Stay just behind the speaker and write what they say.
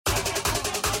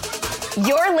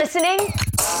You're listening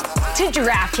to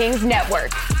DraftKings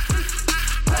Network.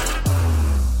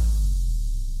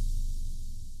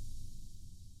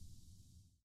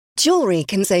 Jewelry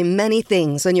can say many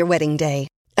things on your wedding day.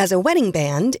 As a wedding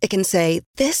band, it can say,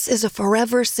 "This is a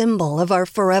forever symbol of our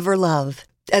forever love."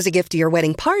 As a gift to your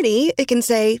wedding party, it can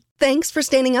say, "Thanks for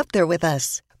standing up there with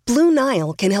us." Blue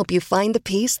Nile can help you find the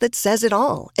piece that says it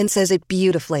all and says it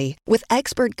beautifully, with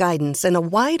expert guidance and a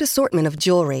wide assortment of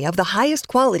jewelry of the highest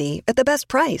quality at the best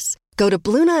price. Go to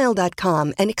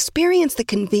BlueNile.com and experience the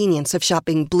convenience of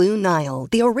shopping Blue Nile,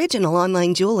 the original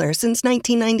online jeweler since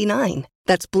 1999.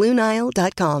 That's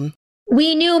BlueNile.com.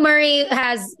 We knew Murray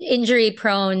has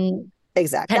injury-prone.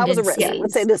 Exactly. That was a risk. Tendencies.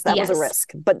 Let's say this, that was a Yes.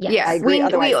 risk. But Yes. I agree.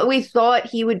 Otherwise, we thought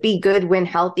he would be good when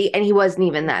healthy, and he wasn't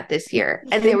even that this year.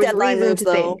 And there was deadline reason moves, to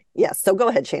though. think. Yes. So go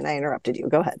ahead, Shane. I interrupted you.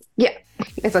 Go ahead. Yeah,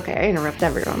 it's okay. I interrupt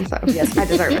everyone, so yes, I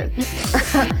deserve it.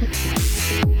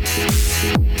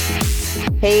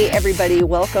 Hey, everybody.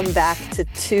 Welcome back to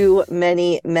Too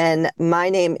Many Men. My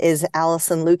name is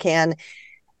Allison Lucan.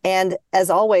 And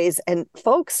as always, and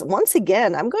folks, once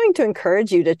again, I'm going to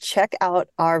encourage you to check out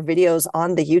our videos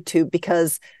on the YouTube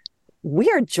because we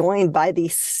are joined by the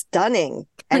stunning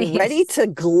and ready to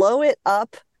glow it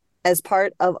up as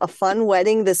part of a fun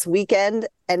wedding this weekend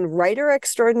and writer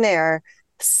extraordinaire,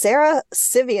 Sara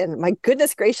Civian. My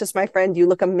goodness gracious, my friend, you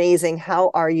look amazing.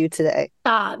 How are you today?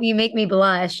 Stop. You make me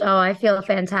blush. Oh, I feel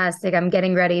fantastic. I'm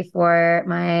getting ready for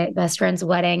my best friend's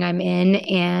wedding I'm in.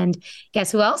 And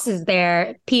guess who else is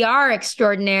there? PR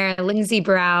extraordinaire, Lindsey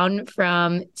Brown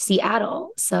from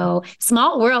Seattle. So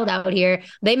small world out here.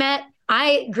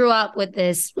 I grew up with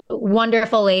this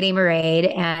wonderful lady,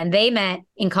 Mairead, and they met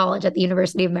in college at the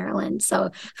University of Maryland.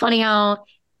 So funny how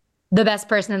the best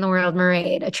person in the world,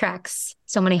 Mairead, attracts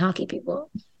so many hockey people.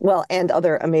 Well, and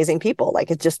other amazing people. Like,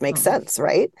 it just makes sense,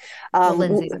 right?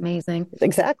 Lindsay's amazing.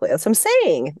 Exactly. That's what I'm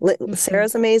saying.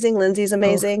 Sarah's amazing. Lindsay's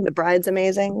amazing. The bride's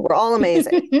amazing. We're all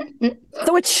amazing.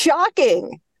 So it's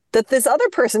shocking that this other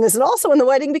person isn't also in the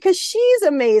wedding because she's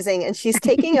amazing. And she's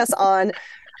taking us on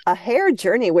a hair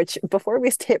journey, which before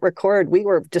we hit record, we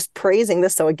were just praising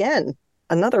this. So again,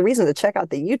 another reason to check out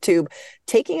the YouTube,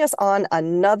 taking us on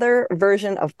another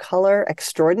version of color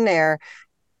extraordinaire,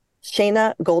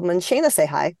 Shayna Goldman. Shayna, say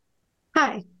hi.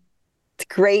 Hi. It's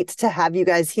great to have you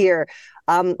guys here.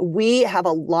 We have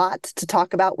a lot to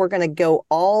talk about. We're going to go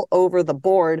all over the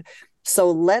board. So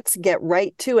let's get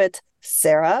right to it.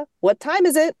 Sara, what time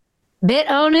is it?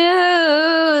 Bit-O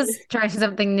news. Try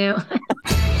something new.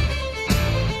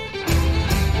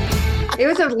 It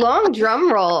was a long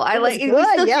drum roll. I like it. We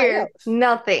still hear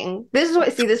nothing. This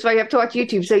is why you have to watch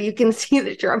YouTube so you can see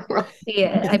the drum roll.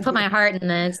 Yeah, I put my heart in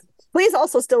this. Please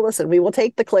also still listen. We will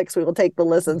take the clicks. We will take the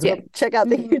listens. Yeah. We'll check out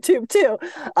the YouTube too.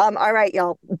 All right,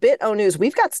 y'all. Bit-O news.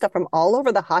 We've got stuff from all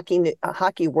over the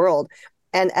hockey world.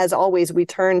 And as always, we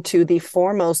turn to the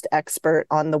foremost expert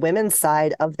on the women's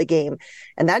side of the game.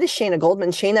 And that is Shayna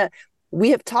Goldman. Shayna, we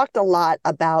have talked a lot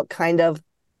about kind of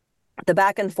the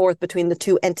back and forth between the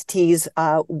two entities,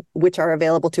 which are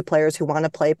available to players who want to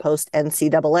play post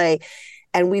NCAA.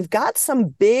 And we've got some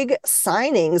big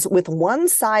signings with one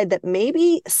side that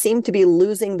maybe seemed to be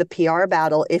losing the PR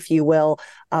battle, if you will,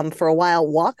 for a while.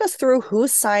 Walk us through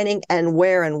who's signing and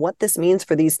where and what this means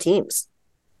for these teams.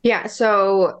 Yeah,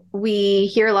 so we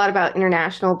hear a lot about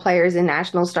international players and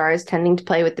national stars tending to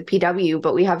play with the PW,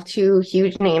 but we have two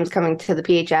huge names coming to the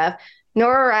PHF.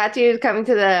 Nora Ratu is coming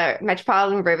to the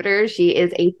Metropolitan Riveters. She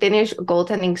is a Finnish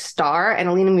goaltending star. And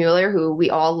Alina Mueller, who we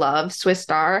all love, Swiss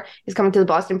star, is coming to the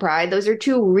Boston Pride. Those are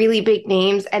two really big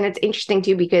names. And it's interesting,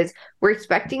 too, because we're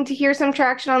expecting to hear some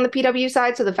traction on the PW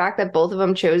side. So the fact that both of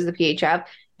them chose the PHF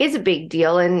is a big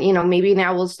deal. And, maybe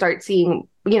now we'll start seeing,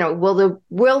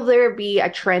 will there be a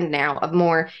trend now of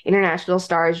more international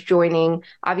stars joining?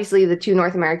 Obviously, the two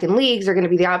North American leagues are going to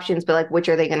be the options, but which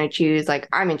are they going to choose?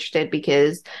 I'm interested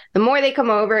because the more they come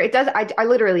over, I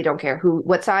literally don't care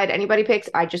what side anybody picks.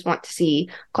 I just want to see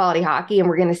quality hockey. And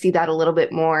we're going to see that a little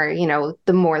bit more,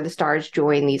 the more the stars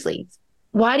join these leagues.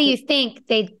 Why do you think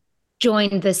they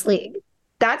joined this league?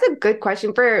 That's a good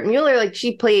question for Mueller.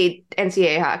 She played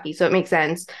NCAA hockey, so it makes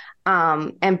sense.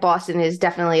 And Boston is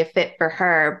definitely a fit for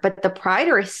her. But the Pride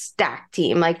are a stacked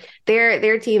team. They're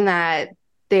a team that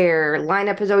their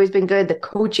lineup has always been good. The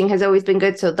coaching has always been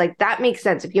good. So that makes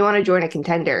sense. If you want to join a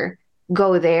contender,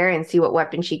 go there and see what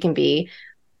weapon she can be.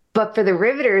 But for the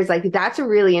Riveters, that's a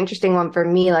really interesting one for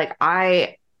me.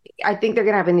 I think they're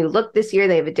gonna have a new look this year.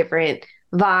 They have a different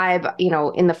vibe,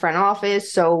 in the front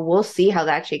office. So we'll see how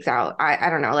that shakes out. I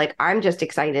don't know. I'm just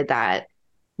excited that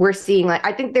we're seeing,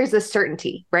 I think there's a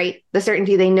certainty, right? The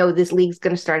certainty they know this league's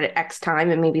going to start at X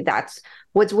time. And maybe that's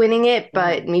what's winning it,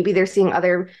 but maybe they're seeing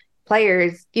other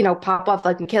players, pop off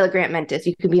like Michaela Grant Mentis.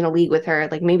 You could be in a league with her.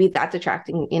 Like maybe that's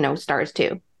attracting, stars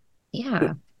too.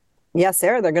 Yeah. Yeah,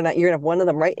 Sarah, you're gonna have one of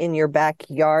them right in your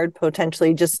backyard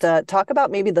potentially. Just talk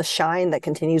about maybe the shine that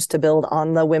continues to build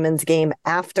on the women's game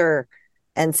after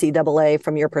NCAA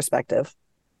from your perspective.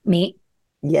 Me?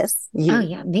 Yes. You. Oh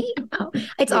yeah, me. Oh,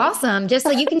 it's awesome. Just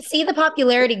like you can see the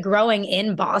popularity growing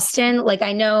in Boston. Like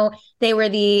I know they were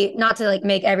not to like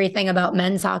make everything about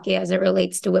men's hockey as it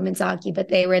relates to women's hockey, but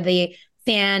they were the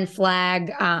fan flag,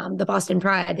 the Boston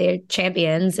Pride. They're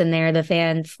champions and they're the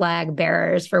fan flag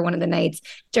bearers for one of the nights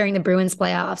during the Bruins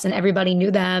playoffs. And everybody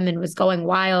knew them and was going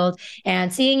wild.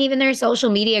 And seeing even their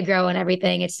social media grow and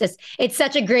everything, it's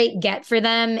such a great get for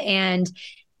them. And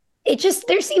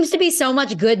there seems to be so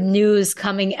much good news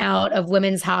coming out of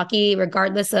women's hockey,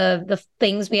 regardless of the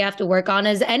things we have to work on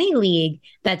as any league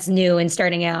that's new and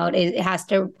starting out. It has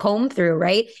to comb through,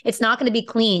 right? It's not going to be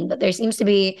clean, but there seems to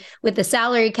be, with the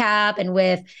salary cap and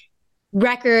with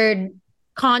record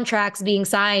contracts being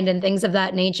signed and things of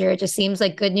that nature, it just seems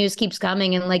like good news keeps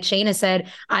coming. And like Shayna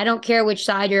said, I don't care which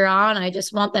side you're on. I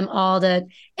just want them all to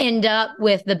end up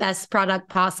with the best product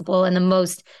possible and the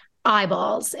most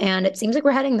eyeballs, and it seems like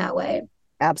we're heading that way.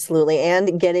 Absolutely.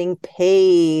 And getting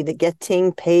paid,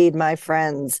 my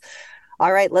friends.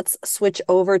 All right, let's switch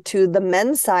over to the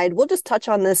men's side. We'll just touch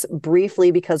on this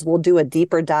briefly because we'll do a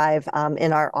deeper dive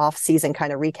in our off-season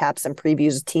kind of recaps and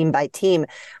previews team by team.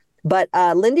 But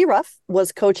Lindy Ruff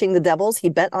was coaching the Devils. He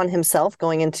bet on himself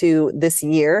going into this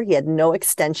year. He had no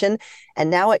extension. And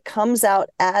now it comes out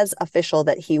as official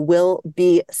that he will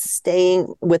be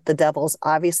staying with the Devils.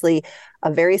 Obviously,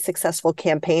 a very successful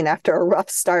campaign after a rough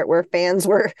start where fans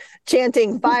were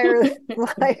chanting, fire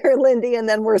Lindy, and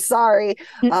then we're sorry,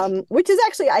 which is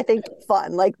actually, I think,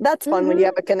 fun. Like, that's fun when you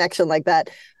have a connection like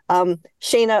that.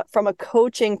 Shayna, from a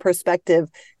coaching perspective,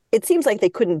 it seems like they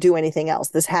couldn't do anything else.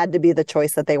 This had to be the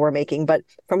choice that they were making. But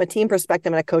from a team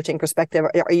perspective and a coaching perspective,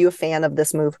 are you a fan of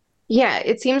this move? Yeah,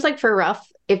 it seems like for Ruff,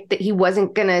 if he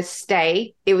wasn't going to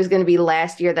stay, it was going to be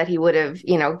last year that he would have,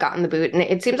 gotten the boot. And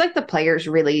it seems like the players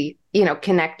really,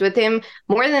 connect with him.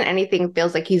 More than anything, it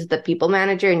feels like he's the people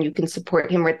manager and you can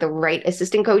support him with the right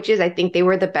assistant coaches. I think they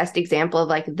were the best example of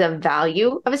like the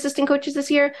value of assistant coaches this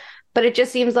year. But it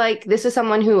just seems like this is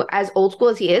someone who, as old school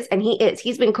as he is, and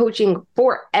he's been coaching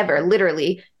forever,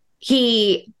 literally.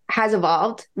 He has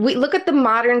evolved. We look at the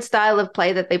modern style of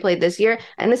play that they played this year.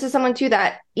 And this is someone too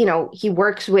that, he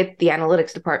works with the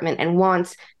analytics department and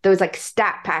wants those like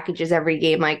stat packages every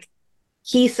game. Like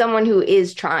he's someone who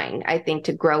is trying, I think,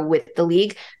 to grow with the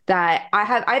league. That I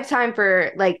have time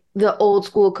for like the old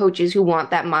school coaches who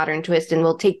want that modern twist and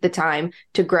will take the time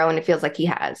to grow. And it feels like he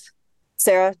has.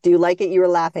 Sarah, do you like it? You were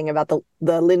laughing about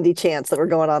the Lindy chants that were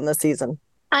going on this season.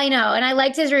 I know. And I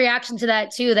liked his reaction to that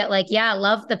too, that like, yeah,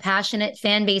 love the passionate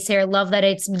fan base here. Love that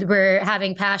we're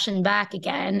having passion back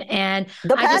again. And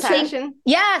the I just passion. think,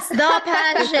 yes, the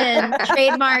passion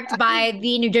trademarked by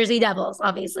the New Jersey Devils,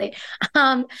 obviously.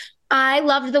 I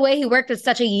loved the way he worked with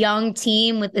such a young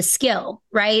team with the skill,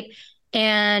 right?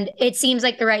 And it seems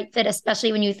like the right fit,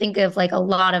 especially when you think of like a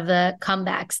lot of the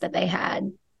comebacks that they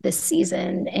had this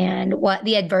season and what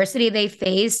the adversity they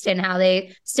faced and how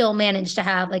they still managed to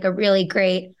have like a really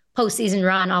great postseason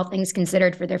run, all things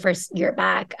considered, for their first year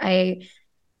back. I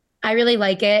really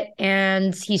like it.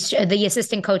 And the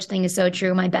assistant coach thing is so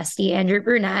true. My bestie, Andrew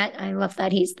Brunette, I love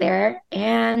that he's there.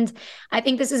 And I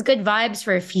think this is good vibes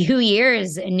for a few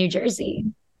years in New Jersey.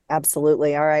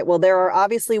 Absolutely. All right. Well, there are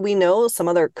obviously, we know, some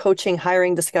other coaching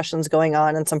hiring discussions going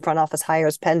on and some front office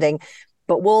hires pending.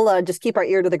 But we'll just keep our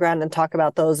ear to the ground and talk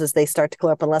about those as they start to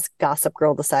clear up, unless Gossip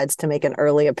Girl decides to make an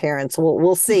early appearance.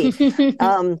 We'll see.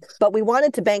 But we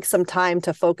wanted to bank some time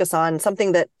to focus on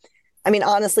something that, I mean,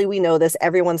 honestly, we know this.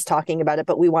 Everyone's talking about it,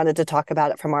 but we wanted to talk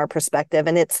about it from our perspective.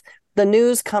 And it's the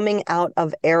news coming out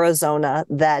of Arizona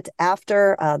that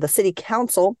after the city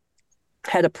council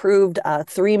had approved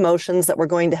 3 motions that were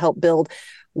going to help build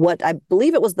what I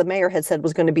believe it was the mayor had said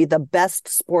was going to be the best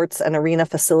sports and arena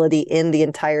facility in the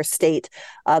entire state.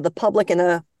 The public, in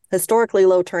a historically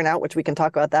low turnout, which we can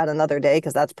talk about that another day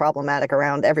because that's problematic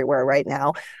around everywhere right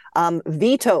now,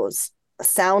 vetoes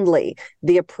soundly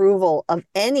the approval of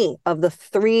any of the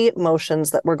 3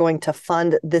 motions that were going to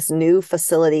fund this new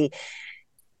facility.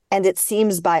 And it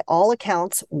seems, by all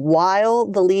accounts, while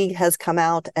the league has come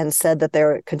out and said that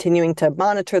they're continuing to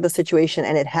monitor the situation,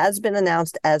 and it has been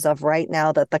announced as of right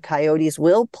now that the Coyotes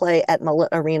will play at Mullet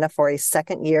Arena for a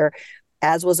second year,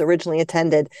 as was originally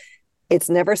intended, it's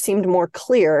never seemed more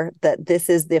clear that this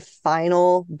is the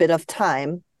final bit of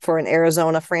time for an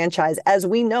Arizona franchise as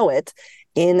we know it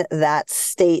in that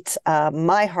state.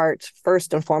 My heart,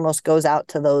 first and foremost, goes out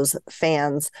to those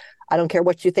fans. I don't care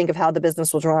what you think of how the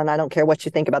business was run. I don't care what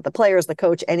you think about the players, the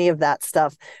coach, any of that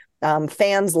stuff.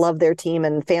 Fans love their team,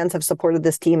 and fans have supported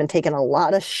this team and taken a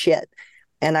lot of shit.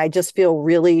 And I just feel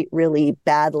really, really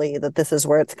badly that this is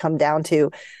where it's come down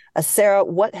to. Sarah,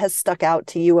 what has stuck out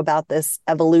to you about this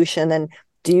evolution? And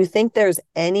do you think there's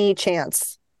any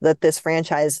chance that this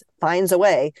franchise finds a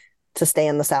way to stay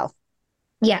in the South?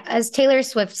 Yeah, as Taylor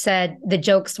Swift said, the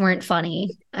jokes weren't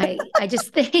funny. I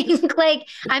just think like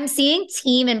I'm seeing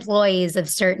team employees of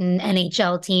certain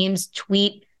NHL teams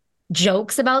tweet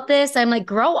jokes about this. I'm like,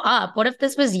 grow up. What if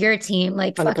this was your team?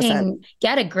 Like 100%. Fucking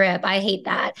get a grip. I hate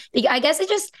that. I guess it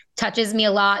just touches me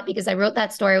a lot because I wrote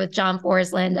that story with John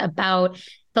Forsland about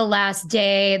the last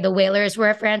day the Whalers were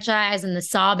a franchise and the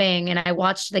sobbing, and I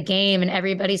watched the game and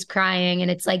everybody's crying, and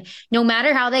it's like no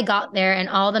matter how they got there and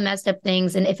all the messed up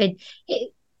things, and if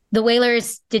the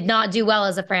Whalers did not do well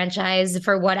as a franchise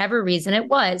for whatever reason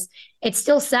it's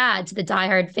still sad to the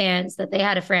diehard fans that they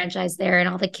had a franchise there and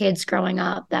all the kids growing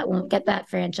up that won't get that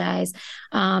franchise.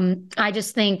 I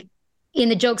just think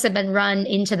the jokes have been run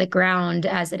into the ground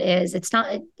as it is. It's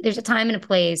not, there's a time and a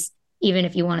place, even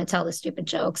if you want to tell the stupid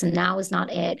jokes, and now is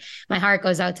not it. My heart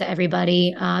goes out to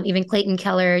everybody. Even Clayton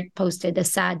Keller posted a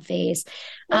sad face.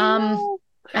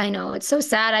 I know, it's so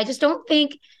sad. I just don't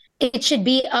think it should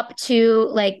be up to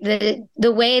like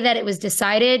the way that it was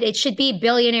decided. It should be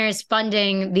billionaires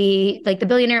funding the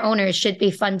billionaire owners should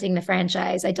be funding the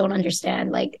franchise. I don't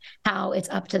understand like how it's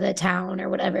up to the town or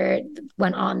whatever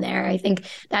went on there. I think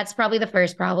that's probably the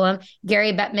first problem.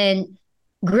 Gary Bettman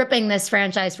gripping this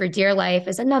franchise for dear life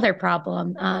is another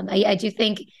problem. I do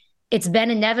think it's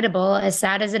been inevitable, as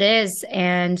sad as it is.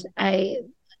 And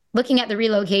looking at the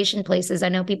relocation places, I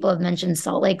know people have mentioned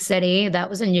Salt Lake City. That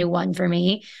was a new one for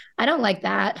me. I don't like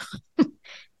that.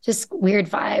 Just weird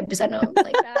vibes. I don't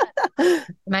like that.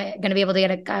 Am I going to be able to get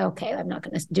a guy? Okay, I'm not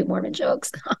going to do Mormon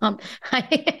jokes.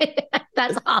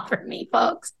 That's all for me,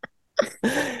 folks.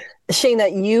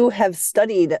 Shayna, you have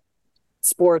studied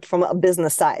sport from a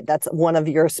business side. That's one of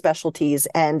your specialties.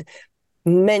 And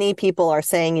many people are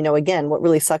saying, again, what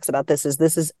really sucks about this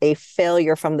is a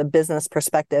failure from the business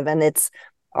perspective. And it's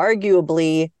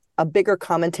arguably a bigger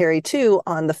commentary too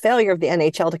on the failure of the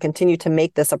NHL to continue to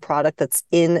make this a product that's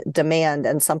in demand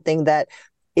and something that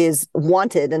is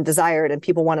wanted and desired, and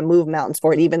people want to move mountains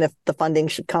for it, even if the funding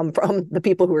should come from the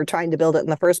people who are trying to build it in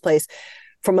the first place.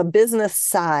 From a business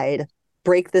side,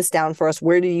 break this down for us.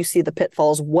 Where do you see the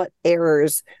pitfalls? What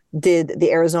errors did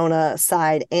the Arizona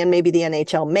side and maybe the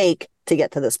NHL make to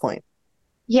get to this point?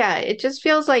 Yeah, it just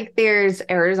feels like there's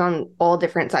errors on all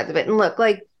different sides of it. And look,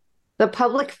 like the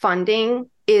public funding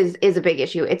is a big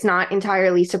issue. It's not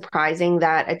entirely surprising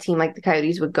that a team like the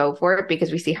Coyotes would go for it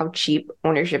because we see how cheap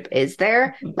ownership is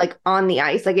there, like on the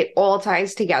ice, like it all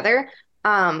ties together.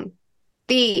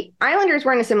 The Islanders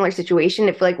were in a similar situation.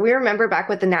 If like we remember back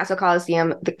with the Nassau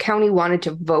Coliseum, the county wanted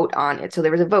to vote on it. So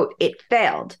there was a vote. It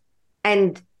failed.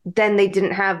 And then they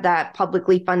didn't have that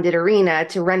publicly funded arena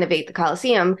to renovate the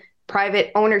Coliseum.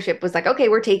 Private ownership was like, okay,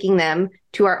 we're taking them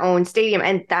to our own stadium.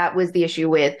 And that was the issue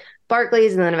with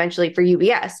Barclays and then eventually for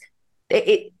UBS.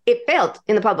 It failed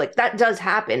in the public. That does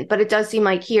happen. But it does seem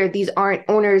like here, these aren't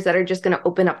owners that are just going to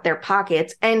open up their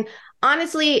pockets. And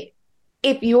honestly,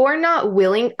 if you're not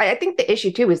willing, I think the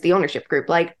issue too is the ownership group.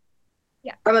 Like,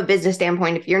 yeah, from a business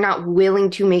standpoint, if you're not willing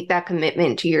to make that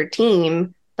commitment to your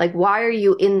team, like, why are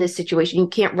you in this situation? You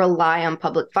can't rely on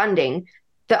public funding.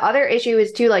 The other issue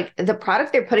is too, like, the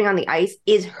product they're putting on the ice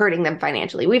is hurting them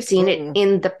financially. We've seen it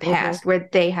in the past where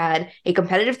they had a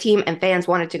competitive team and fans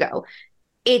wanted to go.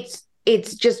 It's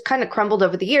just kind of crumbled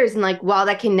over the years. And like, while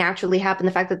that can naturally happen,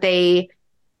 the fact that they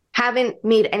haven't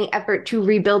made any effort to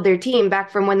rebuild their team back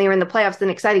from when they were in the playoffs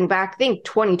and exciting back, I think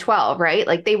 2012, right?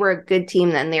 Like they were a good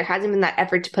team then. There hasn't been that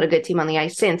effort to put a good team on the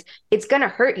ice since. It's going to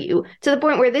hurt you to the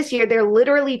point where this year they're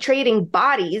literally trading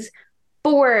bodies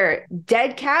for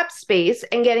dead cap space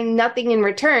and getting nothing in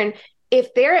return.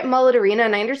 If they're at Mullet Arena,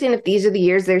 and I understand if these are the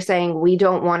years they're saying we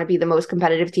don't want to be the most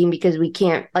competitive team because we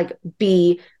can't like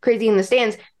be crazy in the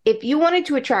stands. If you wanted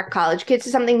to attract college kids to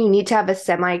something, you need to have a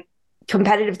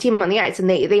semi-competitive team on the ice, and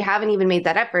they haven't even made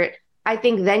that effort. I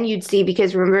think then you'd see,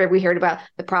 because remember we heard about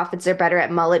the profits are better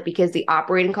at Mullet because the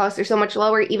operating costs are so much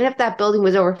lower. Even if that building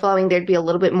was overflowing, there'd be a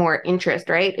little bit more interest,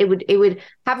 right? It would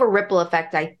have a ripple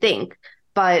effect, I think.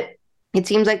 But it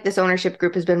seems like this ownership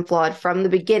group has been flawed from the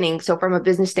beginning. So from a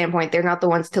business standpoint, they're not the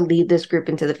ones to lead this group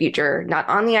into the future, not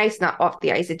on the ice, not off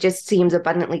the ice. It just seems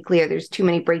abundantly clear there's too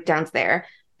many breakdowns there.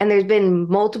 And there's been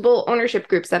multiple ownership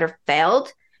groups that have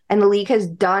failed. And the league has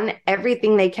done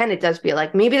everything they can. It does feel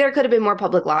like maybe there could have been more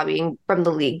public lobbying from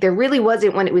the league. There really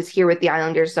wasn't when it was here with the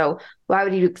Islanders. So why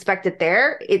would you expect it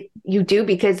there? You do,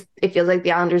 because it feels like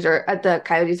the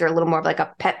Coyotes are a little more of like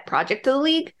a pet project to the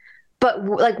league. But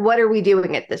like, what are we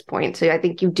doing at this point? So I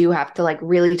think you do have to like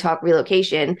really talk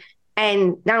relocation.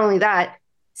 And not only that,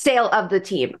 sale of the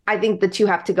team. I think the two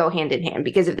have to go hand in hand,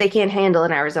 because if they can't handle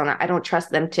in Arizona, I don't trust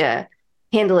them to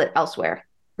handle it elsewhere.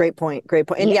 Great point.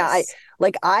 And yes.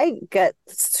 I get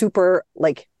super,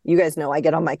 like, you guys know, I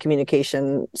get on my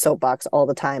communication soapbox all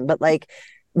the time, but like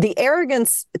the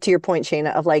arrogance, to your point,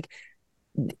 Shayna, of like,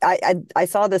 I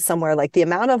saw this somewhere, like the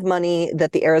amount of money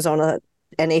that the Arizona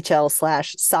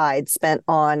NHL/side spent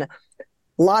on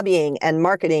lobbying and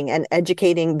marketing and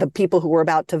educating the people who were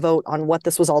about to vote on what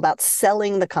this was all about,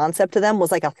 selling the concept to them,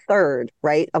 was like a third,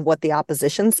 right, of what the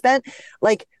opposition spent.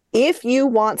 Like, if you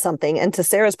want something, and to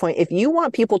Sarah's point, if you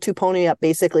want people to pony up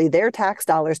basically their tax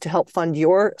dollars to help fund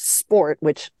your sport,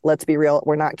 which, let's be real,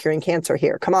 we're not curing cancer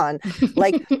here. Come on.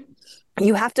 Like,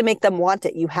 you have to make them want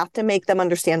it. You have to make them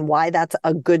understand why that's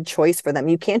a good choice for them.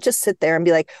 You can't just sit there and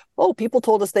be like, oh, people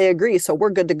told us they agree, so we're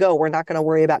good to go. We're not going to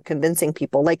worry about convincing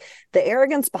people. Like, the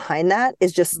arrogance behind that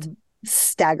is just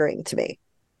staggering to me.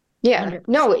 Yeah. 100%.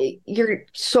 No, you're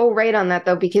so right on that,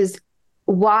 though, because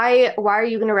why are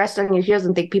you going to rest on your heels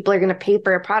and think people are going to pay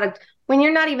for a product when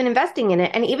you're not even investing in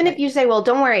it? And even if you say, well,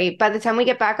 don't worry, by the time we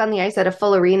get back on the ice at a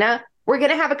full arena, we're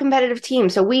going to have a competitive team,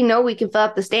 so we know we can fill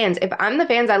up the stands. If I'm the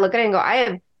fans, I look at it and go, I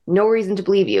have no reason to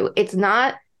believe you. It's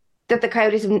not that the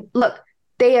Coyotes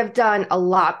they have done a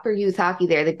lot for youth hockey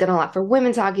there. They've done a lot for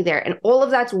women's hockey there, and all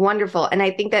of that's wonderful. And I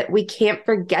think that we can't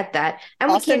forget that.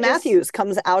 And Austin Matthews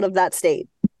comes out of that state,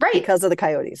 right, because of the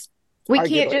Coyotes. We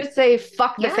can't just say,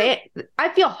 fuck the fan. I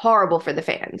feel horrible for the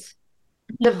fans.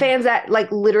 The fans that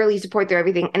like literally support their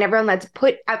everything, and everyone that's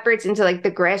put efforts into like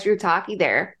the grassroots hockey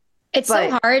there.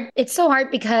 So hard. It's so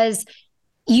hard because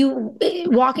you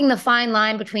walking the fine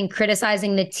line between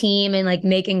criticizing the team and like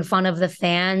making fun of the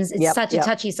fans. It's such a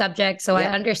touchy subject. So I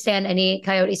understand any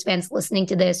Coyotes fans listening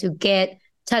to this who get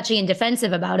touchy and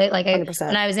defensive about it. Like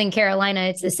when I was in Carolina,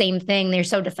 it's the same thing. They're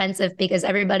so defensive because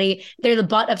they're the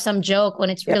butt of some joke when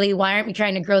it's really, why aren't we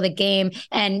trying to grow the game?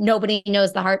 And nobody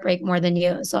knows the heartbreak more than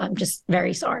you. So I'm just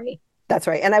very sorry. That's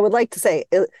right. And I would like to say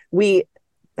we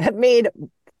have made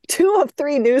 2 of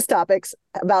 3 news topics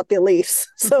about the Leafs.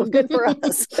 So good for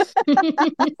us.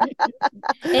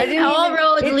 All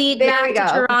roads lead back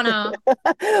to Toronto.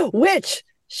 Which,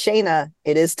 Shayna,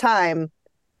 it is time.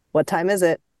 What time is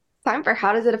it? Time for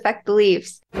How Does It Affect the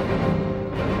Leafs?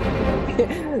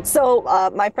 So,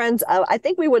 my friends, I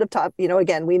think we would have talked,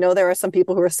 again, we know there are some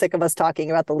people who are sick of us talking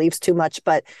about the Leafs too much,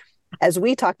 but as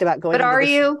we talked about going... But are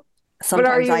you?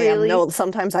 Sometimes I am. No,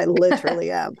 sometimes I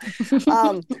literally am.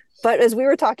 But as we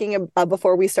were talking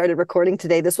before we started recording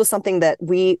today, this was something that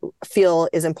we feel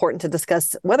is important to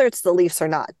discuss, whether it's the Leafs or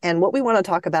not. And what we want to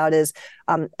talk about is,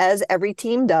 as every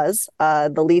team does,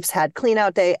 the Leafs had clean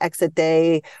out day, exit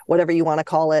day, whatever you want to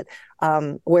call it,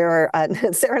 where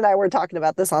Sarah and I were talking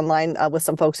about this online with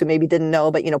some folks who maybe didn't know,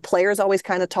 but, players always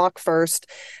kind of talk first.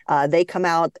 They come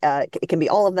out, it can be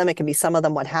all of them, it can be some of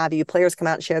them, what have you. Players come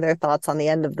out and share their thoughts on the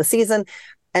end of the season.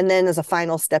 And then as a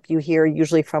final step, you hear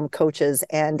usually from coaches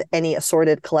and any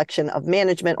assorted collection of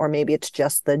management, or maybe it's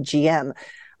just the GM.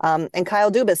 And Kyle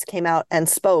Dubas came out and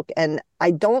spoke, and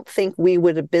I don't think we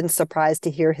would have been surprised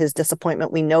to hear his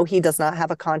disappointment. We know he does not have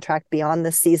a contract beyond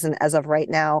this season as of right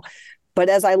now. But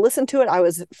as I listened to it, I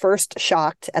was first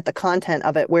shocked at the content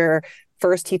of it, where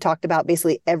first he talked about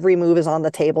basically every move is on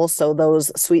the table. So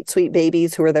those sweet, sweet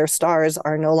babies who are their stars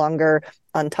are no longer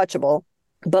untouchable.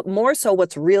 But more so,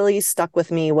 what's really stuck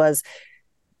with me was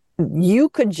you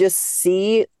could just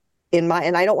see and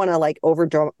I don't want to like over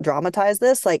dramatize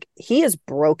this, like he is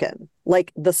broken.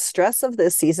 Like the stress of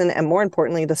this season, and more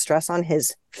importantly, the stress on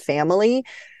his family,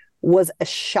 was a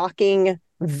shocking,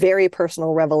 very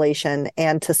personal revelation.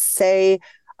 And to say,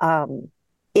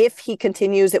 if he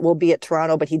continues, it will be at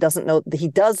Toronto, but he does know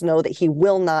that he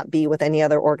will not be with any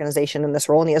other organization in this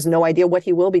role. And he has no idea what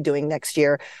he will be doing next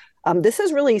year. This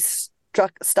has really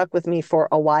stuck with me for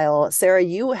a while. Sarah,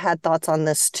 you had thoughts on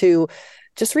this too.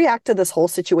 Just react to this whole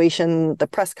situation, the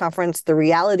press conference, the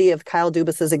reality of Kyle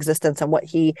Dubas's existence, and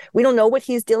we don't know what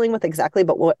he's dealing with exactly,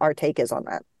 but what our take is on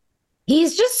that.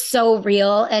 He's just so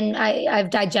real. And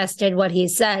I've digested what he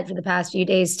said for the past few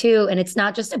days too. And it's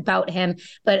not just about him,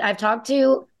 but I've talked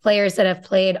to players that have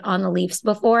played on the Leafs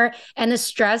before, and the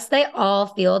stress they all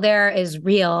feel there is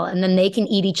real. And then they can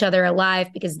eat each other alive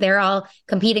because they're all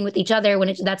competing with each other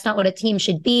when that's not what a team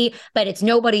should be, but it's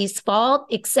nobody's fault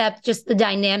except just the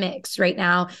dynamics right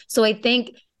now. So I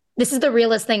think this is the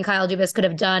realest thing Kyle Dubas could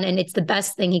have done. And it's the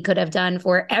best thing he could have done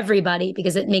for everybody,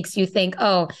 because it makes you think,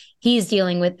 oh, he's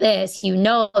dealing with this.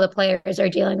 The players are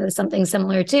dealing with something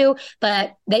similar too,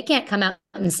 but they can't come out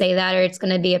and say that, or it's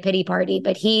going to be a pity party.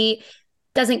 But he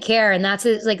doesn't care. And that's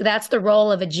the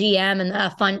role of a GM and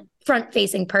a front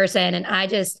facing person. And I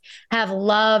just have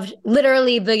loved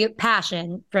literally the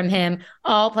passion from him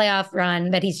all playoff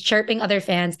run, that he's chirping other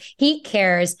fans. He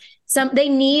cares. They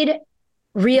need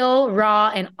real, raw,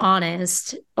 and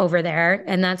honest over there.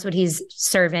 And that's what he's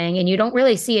serving. And you don't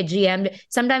really see a GM.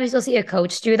 Sometimes you'll see a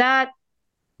coach do that.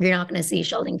 You're not going to see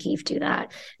Sheldon Keefe do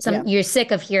that. You're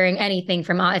sick of hearing anything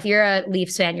from, if you're a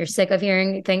Leafs fan, you're sick of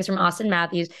hearing things from Austin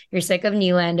Matthews. You're sick of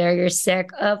Nylander. You're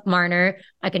sick of Marner.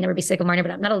 I can never be sick of Marner,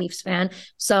 but I'm not a Leafs fan.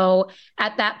 So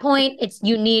at that point,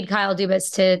 you need Kyle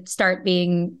Dubas to start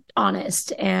being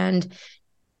honest. And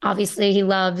obviously he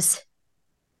loves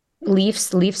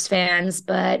Leafs fans,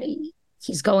 but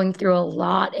he's going through a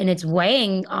lot and it's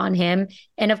weighing on him.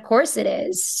 And of course it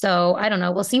is. So I don't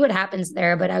know. We'll see what happens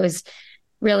there, but I was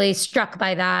really struck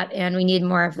by that. And we need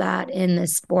more of that in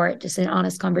this sport, just an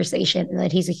honest conversation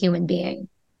that he's a human being.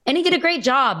 And he did a great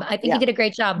job. I think he did a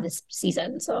great job this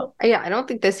season. So yeah, I don't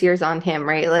think this year's on him,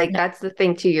 right? Like that's the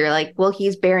thing too. You're like, well,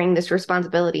 he's bearing this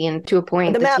responsibility, and to a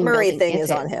point, the Matt Murray thing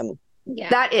is on him. Yeah,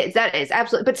 that is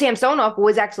absolutely. But Samsonov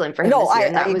was excellent for him. No, this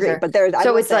year, I agree. But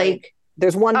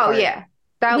there's one. Oh yeah,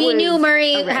 we knew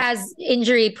Murray has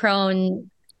injury prone.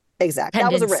 Exactly.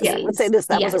 That was a risk. Yeah. Let's say this.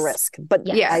 That was a risk. But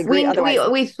I agree.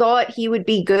 We thought he would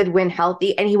be good when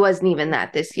healthy, and he wasn't even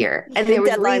that this year. And there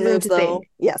was reason to think.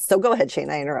 Yes. So go ahead, Shane.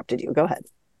 I interrupted you. Go ahead.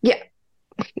 Yeah.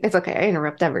 It's okay. I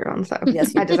interrupt everyone, so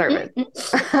yes, I deserve it.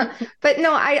 But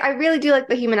no, I really do like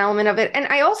the human element of it. And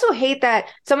I also hate that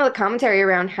some of the commentary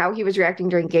around how he was reacting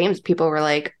during games, people were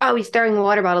like, oh, he's throwing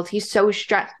water bottles. He's so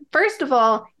stressed. First of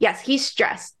all, yes, he's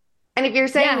stressed. And if you're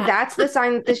saying that's the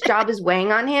sign that this job is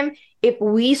weighing on him, if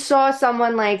we saw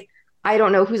someone like, I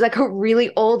don't know, who's like a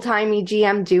really old-timey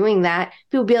GM doing that,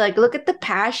 who'd be like, look at the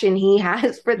passion he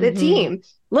has for the team.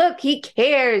 Look, he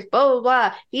cares, blah, blah,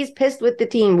 blah. He's pissed with the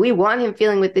team. We want him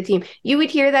feeling with the team. You would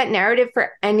hear that narrative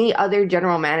for any other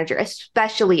general manager,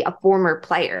 especially a former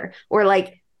player, or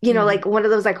like, you know, like one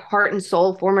of those like heart and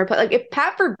soul former, but like if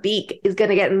Pat Verbeek is going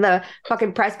to get in the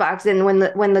fucking press box and when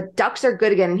the Ducks are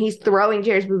good again and he's throwing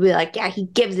chairs, we'll be like, yeah, he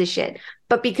gives a shit.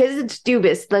 But because it's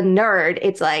Dubas, the nerd,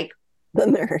 it's like, the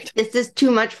nerd, this is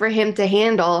too much for him to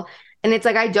handle. And it's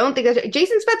like, I don't think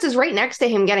Jason Spezza is right next to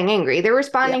him getting angry. They're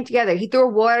responding together. He threw a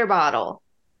water bottle.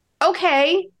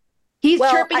 Okay. He's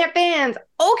chirping at fans.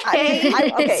 Okay.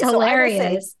 Okay. It's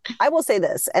hilarious. I will say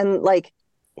this. And like,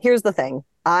 here's the thing.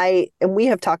 And we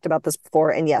have talked about this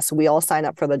before, and yes, we all sign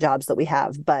up for the jobs that we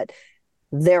have, but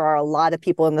there are a lot of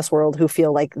people in this world who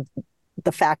feel like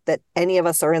the fact that any of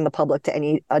us are in the public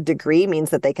to a degree means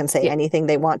that they can say anything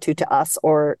they want to us,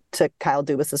 or to Kyle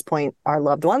Dubas's point, our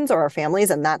loved ones or our families.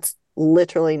 And that's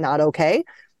literally not okay.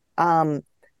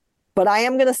 But I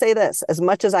am going to say this, as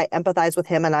much as I empathize with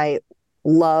him and I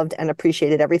loved and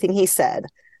appreciated everything he said,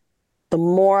 the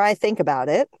more I think about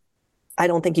it, I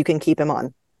don't think you can keep him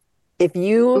on. If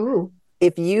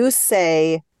you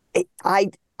say,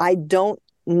 I don't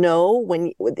know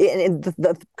when, and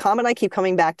the comment I keep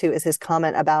coming back to is his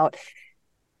comment about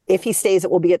if he stays,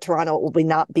 it will be at Toronto, it will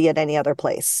not be at any other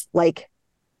place. Like,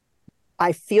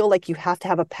 I feel like you have to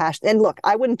have a passion. And look,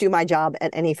 I wouldn't do my job at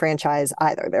any franchise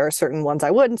either. There are certain ones I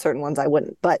would and certain ones I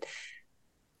wouldn't. But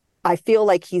I feel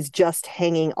like he's just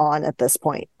hanging on at this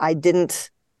point. I didn't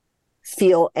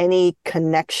feel any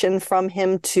connection from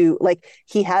him to, like,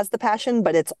 he has the passion,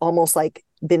 but it's almost like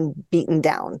been beaten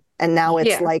down. And now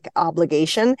it's like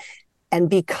obligation. And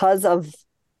because of,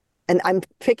 and I'm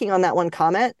picking on that one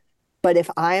comment, but if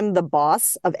I'm the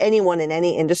boss of anyone in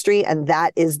any industry and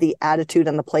that is the attitude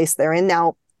and the place they're in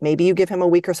now, maybe you give him a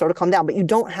week or so to calm down, but you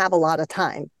don't have a lot of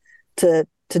time to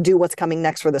do what's coming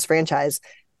next for this franchise.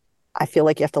 I feel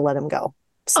like you have to let him go.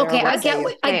 Sarah, okay, I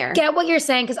get what you're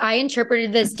saying, because I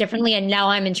interpreted this differently, and now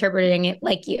I'm interpreting it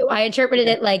like you. I interpreted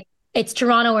it like it's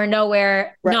Toronto or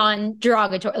nowhere,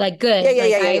 non-derogatory, like good.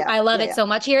 I love it so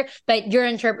much here, but you're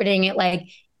interpreting it like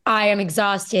I am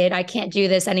exhausted. I can't do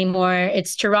this anymore.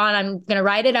 It's Toronto. I'm going to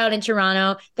ride it out in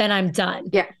Toronto. Then I'm done.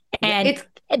 Yeah. And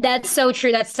that's so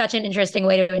true. That's such an interesting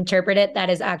way to interpret it. That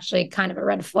is actually kind of a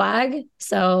red flag.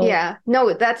 So yeah, no,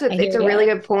 it's a really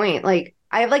good point. Like,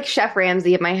 I have like Chef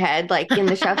Ramsay in my head, like in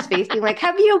the chef's face being like,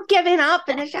 have you given up?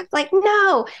 And the chef's like,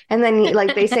 no. And then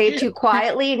like they say it too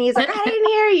quietly and he's like, I didn't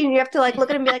hear you. And you have to like look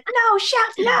at him and be like, no,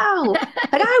 chef, no.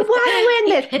 Like, I want to win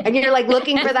this. And you're like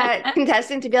looking for that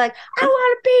contestant to be like, I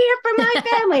want to be here for my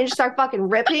family, and just start fucking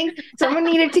ripping. Someone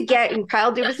needed to get in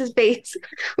Kyle Dubas's face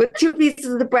with 2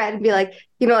 pieces of the bread and be like,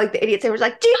 you know, like the idiot said was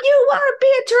like, do you want to be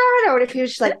in Toronto? And if he was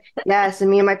just like, yes,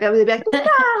 and me and my family would be like,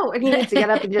 no. And he needs to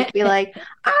get up and just be like,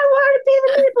 I want to be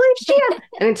the Maple Leafs champ.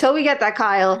 And until we get that,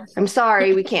 Kyle, I'm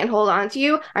sorry, we can't hold on to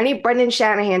you. I need Brendan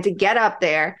Shanahan to get up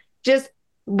there, just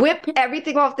whip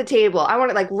everything off the table. I want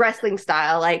it like wrestling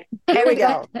style. Like, There we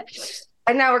go.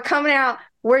 And now we're coming out,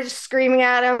 we're just screaming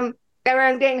at him.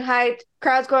 Everyone's getting hyped,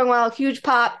 crowd's going wild, huge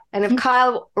pop. And if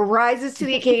Kyle rises to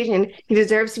the occasion, he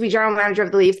deserves to be general manager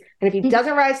of the Leafs. And if he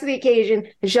doesn't rise to the occasion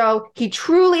and show he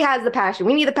truly has the passion,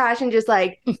 we need the passion just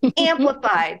like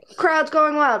amplified. Crowd's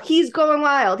going wild. He's going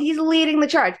wild. He's leading the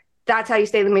charge. That's how you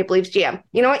stay the Maple Leafs GM.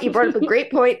 You know what? You brought up a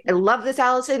great point. I love this,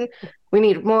 Allison. We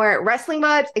need more wrestling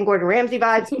vibes and Gordon Ramsay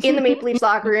vibes in the Maple Leafs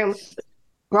locker room.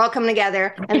 We're all coming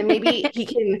together. And then maybe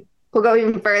we'll go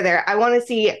even further. I want to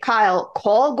see Kyle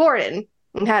call Gordon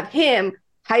and have him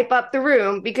hype up the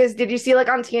room, because did you see like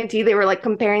on TNT, they were like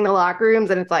comparing the locker rooms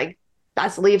and it's like,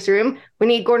 that's the Leafs room. We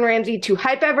need Gordon Ramsay to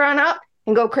hype everyone up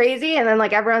and go crazy. And then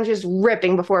like everyone's just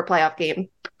ripping before a playoff game.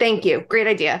 Thank you. Great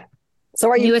idea. So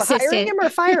are you hiring him or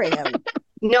firing him?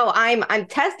 No, I'm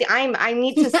testing. I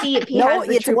need to see if he has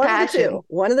the true passion.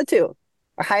 One of the two.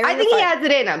 I think he has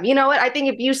it in him. You know what? I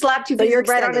think if you slap 2 pieces of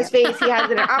bread on his face, he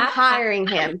has it in him. I'm hiring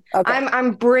him. Okay.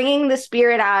 I'm bringing the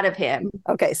spirit out of him.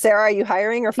 Okay. Sarah, are you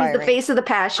hiring or firing? He's the face of the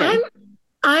passion.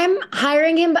 I'm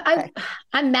hiring him, but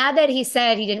I'm mad that he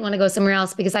said he didn't want to go somewhere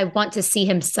else, because I want to see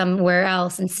him somewhere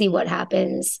else and see what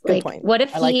happens. Good point. What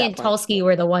if he and Tulsky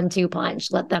were the 1-2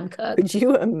 punch? Let them cook. Could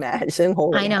you imagine?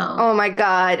 I know. Oh my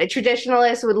God. A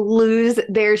traditionalist would lose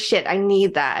their shit. I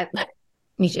need that.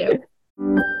 Me too.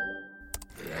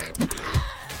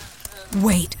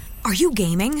 Wait, are you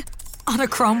gaming? On a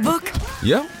Chromebook?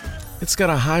 Yep. It's got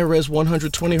a high-res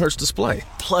 120Hz display,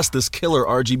 plus this killer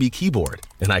RGB keyboard.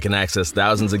 And I can access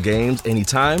thousands of games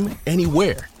anytime,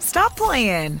 anywhere. Stop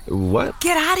playing. What?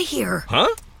 Get out of here. Huh?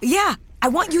 Yeah, I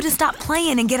want you to stop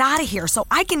playing and get out of here so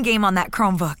I can game on that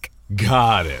Chromebook.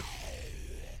 Got it.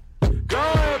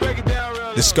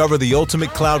 Discover the ultimate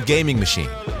cloud gaming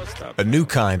machine, a new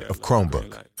kind of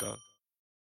Chromebook.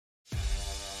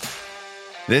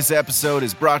 This episode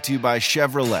is brought to you by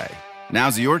Chevrolet.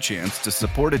 Now's your chance to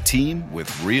support a team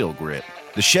with real grit.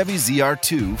 The Chevy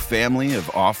ZR2 family of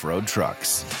off-road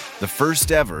trucks. The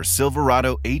first ever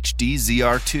Silverado HD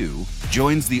ZR2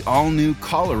 joins the all-new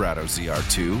Colorado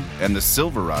ZR2 and the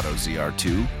Silverado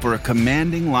ZR2 for a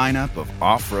commanding lineup of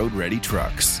off-road ready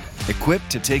trucks, equipped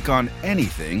to take on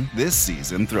anything this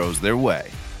season throws their way.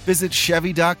 Visit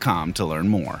Chevy.com to learn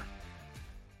more.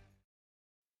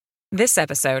 This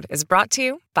episode is brought to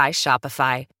you by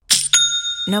Shopify.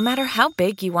 No matter how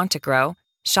big you want to grow,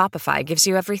 Shopify gives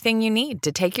you everything you need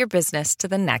to take your business to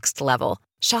the next level.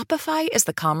 Shopify is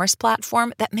the commerce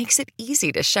platform that makes it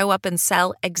easy to show up and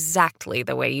sell exactly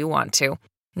the way you want to.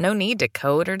 No need to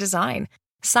code or design.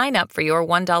 Sign up for your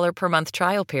 $1 per month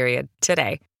trial period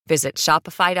today. Visit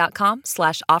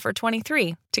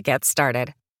shopify.com/offer23 to get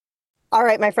started. All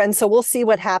right, my friends. So we'll see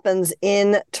what happens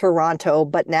in Toronto,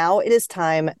 but now it is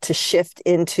time to shift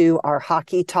into our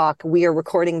hockey talk. We are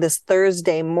recording this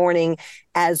Thursday morning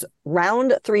as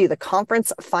round 3, the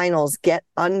conference finals, get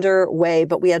underway.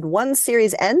 But we had one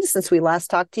series end since we last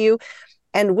talked to you.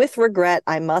 And with regret,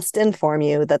 I must inform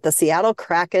you that the Seattle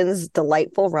Kraken's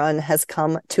delightful run has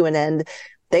come to an end.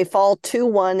 They fall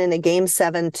 2-1 in a Game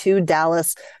 7 to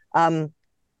Dallas.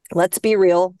 Let's be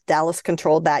real. Dallas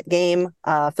controlled that game.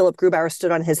 Philip Grubauer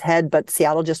stood on his head, but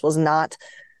Seattle just was not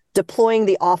deploying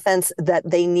the offense that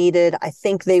they needed. I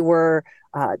think they were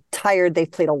tired. They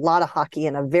played a lot of hockey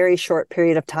in a very short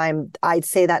period of time. I'd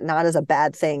say that not as a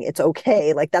bad thing. It's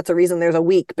okay. Like, that's a reason there's a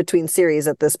week between series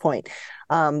at this point.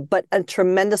 But a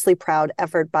tremendously proud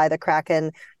effort by the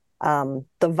Kraken. The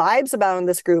vibes about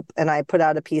this group, and I put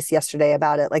out a piece yesterday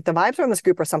about it, like the vibes from this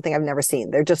group are something I've never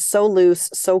seen. They're just so loose,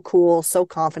 so cool, so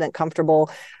confident, comfortable.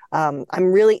 I'm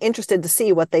really interested to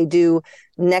see what they do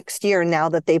next year now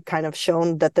that they've kind of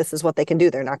shown that this is what they can do.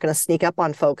 They're not going to sneak up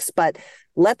on folks, but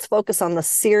let's focus on the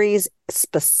series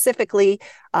specifically.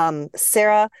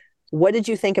 Sarah, what did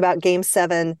you think about Game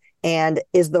 7, and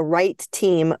is the right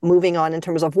team moving on in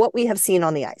terms of what we have seen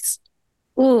on the ice?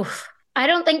 Oof. I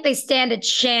don't think they stand a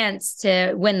chance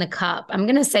to win the cup. I'm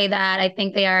going to say that. I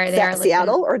think they are.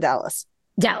 Seattle or Dallas?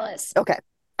 Dallas. Okay.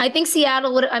 I think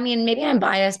Seattle would, I mean, maybe I'm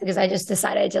biased because I just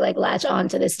decided to like latch on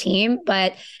to this team,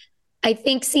 but I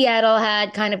think Seattle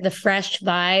had kind of the fresh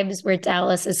vibes where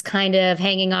Dallas is kind of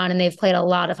hanging on and they've played a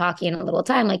lot of hockey in a little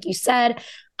time, like you said.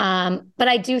 But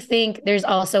I do think there's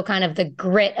also kind of the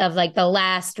grit of like the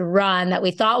last run that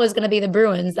we thought was going to be the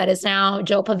Bruins that is now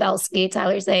Joe Pavelski,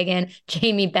 Tyler Seguin,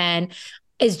 Jamie Benn.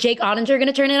 Is Jake Ottinger going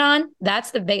to turn it on?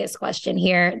 That's the biggest question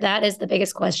here. That is the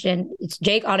biggest question. It's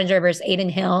Jake Ottinger versus Adin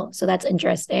Hill. So that's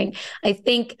interesting. I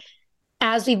think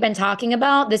as we've been talking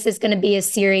about, this is going to be a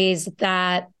series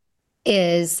that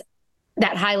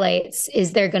highlights,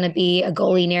 is there going to be a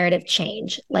goalie narrative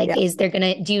change? Like,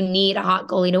 do you need a hot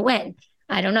goalie to win?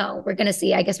 I don't know. We're going to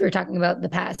see. I guess we were talking about the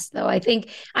past, though. I think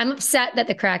I'm upset that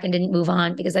the Kraken didn't move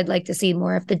on because I'd like to see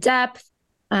more of the depth.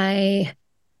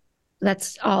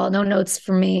 That's all. No notes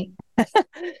for me.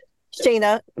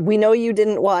 Shayna, we know you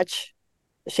didn't watch.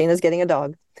 Shayna's getting a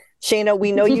dog. Shayna,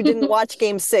 we know you didn't watch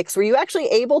Game 6. Were you actually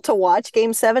able to watch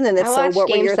Game 7? And if so, what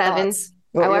were your thoughts?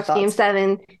 I watched Game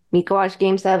 7. Mika watched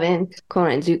Game 7. Kona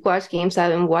and Zook watched Game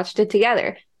 7. Watched it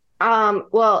together.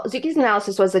 Well, Zuki's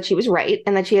analysis was that she was right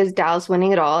and that she has Dallas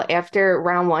winning it all. After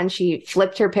round 1, she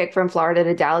flipped her pick from Florida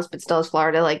to Dallas, but still has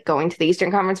Florida like going to the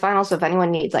Eastern Conference Finals. So if anyone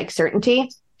needs like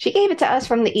certainty, she gave it to us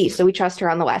from the East. So we trust her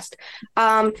on the West.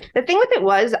 The thing with it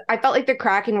was I felt like the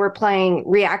Kraken were playing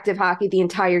reactive hockey the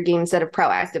entire game instead of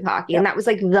proactive hockey. Yep. And that was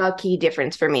like the key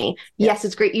difference for me. Yep. Yes,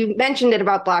 it's great. You mentioned it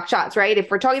about block shots, right?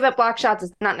 If we're talking about block shots,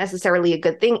 it's not necessarily a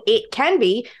good thing. It can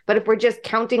be, but if we're just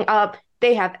counting up,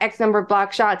 they have X number of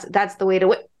block shots, that's the way to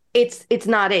win. It's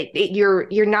not it.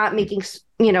 You're not making,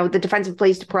 the defensive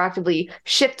plays to proactively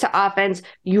shift to offense.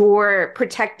 You're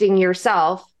protecting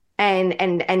yourself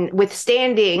and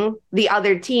withstanding the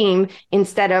other team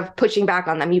instead of pushing back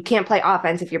on them. You can't play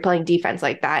offense if you're playing defense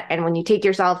like that. And when you take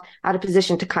yourself out of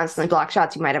position to constantly block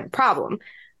shots, you might have a problem.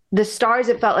 The Stars,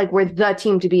 it felt like, were the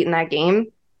team to beat in that game.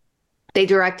 They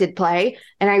directed play,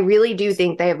 and I really do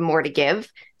think they have more to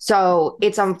give. So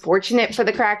it's unfortunate for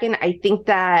the Kraken. I think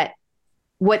that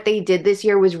what they did this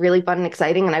year was really fun and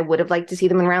exciting, and I would have liked to see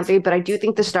them in round 3, but I do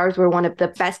think the Stars were one of the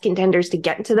best contenders to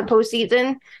get into the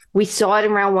postseason. We saw it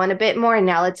in round 1 a bit more, and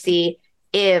now let's see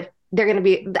if they're going to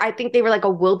be, I think they were like a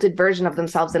wilted version of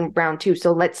themselves in round 2.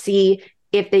 So let's see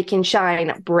if they can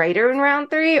shine brighter in round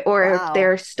 3 or if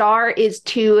their star is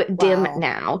too dim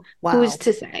now. Who's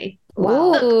to say?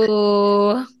 Wow.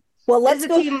 Ooh. Well, let's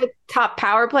go. Team with top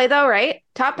power play, though, right?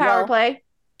 Top power play,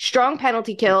 strong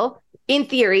penalty kill. In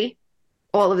theory,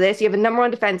 all of this, you have a number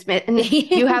 1 defenseman, and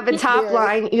you have a top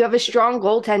line, you have a strong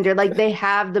goaltender. Like, they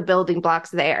have the building blocks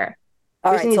there.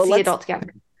 All right, so see it all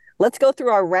together. Let's go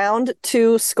through our round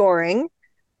 2 scoring.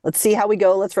 Let's see how we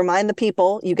go. Let's remind the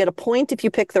people, you get a point if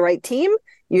you pick the right team.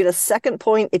 You get a second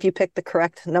point if you pick the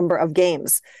correct number of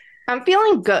games. I'm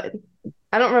feeling good.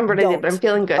 I don't remember what I did, but I'm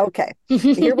feeling good. Okay,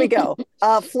 here we go.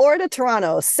 Florida,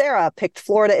 Toronto. Sarah picked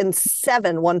Florida in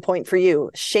 7, 1 point for you.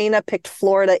 Shayna picked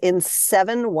Florida in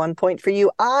 7, 1 point for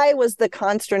you. I was the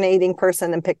consternating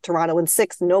person and picked Toronto in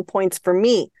 6, no points for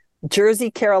me.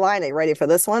 Jersey, Carolina. Ready for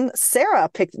this one? Sarah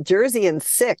picked Jersey in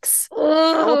 6,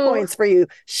 no points for you.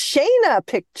 Shayna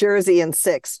picked Jersey in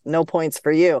 6, no points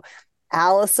for you.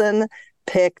 Allison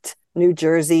picked New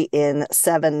Jersey in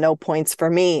 7, no points for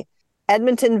me.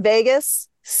 Edmonton, Vegas.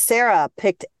 Sarah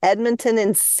picked Edmonton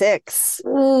in 6.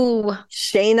 Ooh.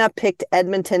 Shayna picked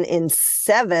Edmonton in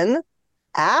 7.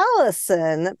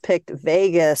 Allison picked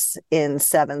Vegas in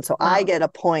 7. So I get a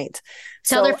point.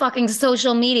 Tell their fucking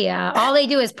social media. All they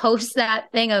do is post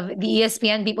that thing of the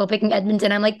ESPN people picking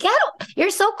Edmonton. I'm like, get up.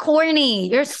 You're so corny.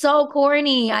 You're so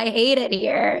corny. I hate it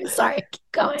here. Sorry,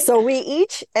 keep going. So we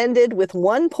each ended with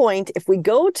 1 point. If we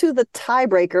go to the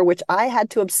tiebreaker, which I had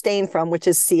to abstain from, which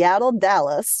is Seattle,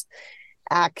 Dallas.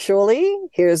 Actually,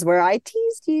 here's where I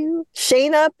teased you.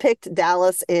 Shayna picked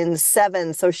Dallas in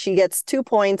 7. So she gets 2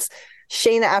 points.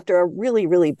 Shayna, after a really,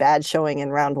 really bad showing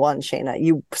in round 1, Shayna,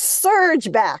 you surge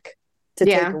back to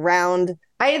take round.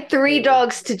 I had 3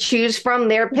 dogs to choose from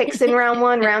their picks in round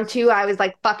 1. Round 2, I was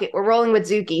like, fuck it. We're rolling with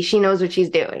Zuki. She knows what she's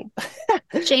doing.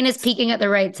 Shayna's peaking at the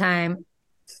right time.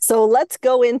 So let's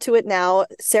go into it now.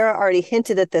 Sarah already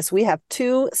hinted at this. We have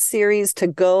 2 series to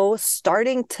go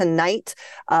starting tonight,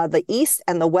 the East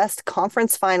and the West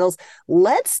Conference Finals.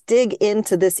 Let's dig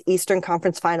into this Eastern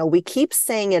Conference Final. We keep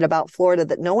saying it about Florida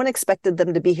that no one expected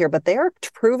them to be here, but they are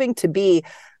proving to be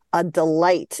a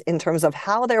delight in terms of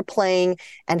how they're playing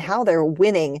and how they're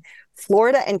winning.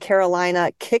 Florida and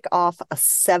Carolina kick off a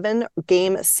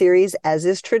 7-game series, as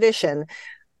is tradition.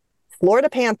 Florida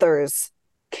Panthers,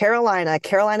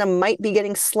 Carolina might be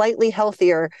getting slightly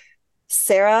healthier.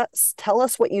 Sarah, tell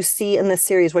us what you see in this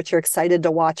series, what you're excited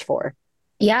to watch for.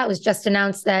 Yeah, it was just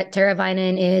announced that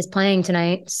Teravainen is playing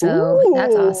tonight. So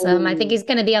that's awesome. I think he's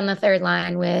going to be on the third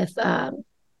line with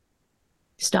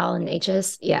Stahl and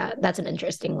H's. Yeah, that's an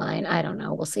interesting line. I don't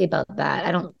know. We'll see about that.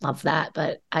 I don't love that,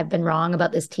 but I've been wrong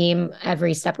about this team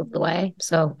every step of the way.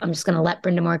 So I'm just going to let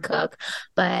Brind'Amour cook.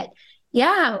 But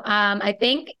yeah, I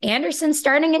think Anderson's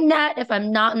starting in net, if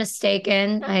I'm not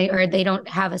mistaken. Or they don't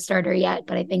have a starter yet,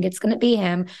 but I think it's going to be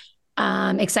him.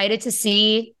 Excited to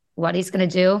see what he's going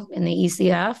to do in the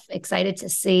ECF. Excited to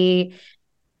see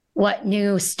what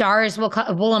new stars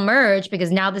will emerge, because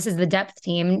now this is the depth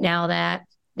team now that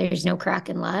there's no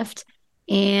Kraken left.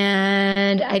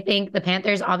 And I think the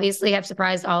Panthers obviously have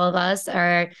surprised all of us.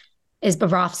 Is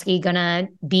Bobrovsky going to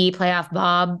be playoff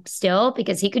Bob still?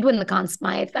 Because he could win the Conn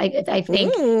Smythe. I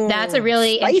think that's a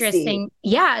really interesting.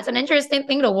 Yeah, it's an interesting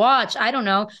thing to watch. I don't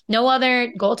know. No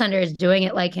other goaltender is doing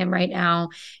it like him right now.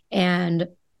 And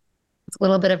it's a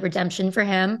little bit of redemption for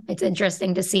him. It's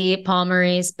interesting to see Paul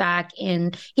Maurice back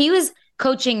in. He was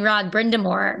coaching Rod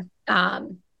Brind'Amour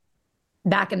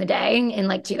back in the day in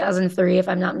like 2003, if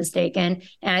I'm not mistaken.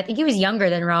 And I think he was younger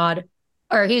than Rod,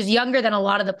 or he was younger than a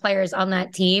lot of the players on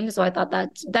that team. So I thought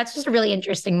that's just a really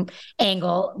interesting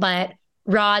angle. But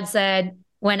Rod said,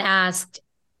 when asked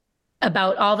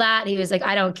about all that, he was like,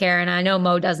 I don't care. And I know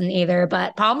Mo doesn't either.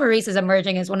 But Paul Maurice is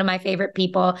emerging as one of my favorite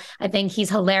people. I think he's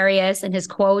hilarious, and his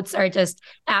quotes are just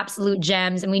absolute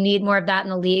gems. And we need more of that in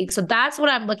the league. So that's what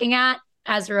I'm looking at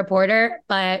as a reporter.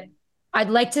 But I'd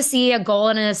like to see a goal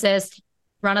and an assist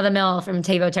run of the mill from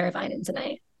Teuvo Teravainen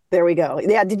tonight. There we go.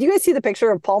 Yeah. Did you guys see the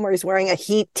picture of Paul Maurice wearing a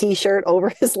Heat t-shirt over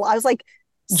his? I was like,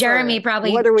 Jeremy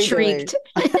probably shrieked.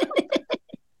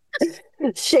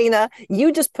 Shayna,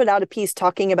 you just put out a piece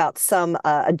talking about some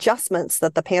adjustments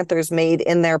that the Panthers made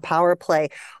in their power play.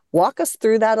 Walk us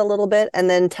through that a little bit, and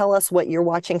then tell us what you're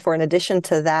watching for in addition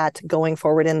to that going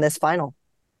forward in this final.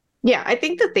 Yeah, I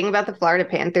think the thing about the Florida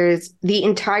Panthers, the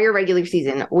entire regular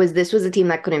season, was this was a team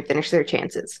that couldn't finish their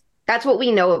chances. That's what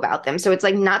we know about them. So it's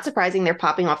like not surprising they're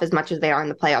popping off as much as they are in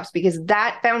the playoffs, because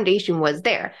that foundation was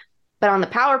there. But on the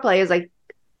power play is like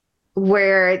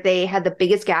where they had the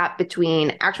biggest gap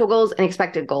between actual goals and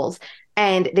expected goals.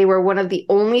 And they were one of the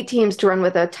only teams to run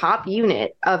with a top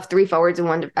unit of three forwards and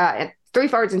two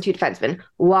defensemen.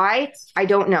 Why? I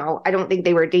don't know. I don't think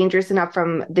they were dangerous enough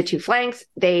from the two flanks.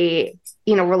 They,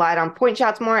 relied on point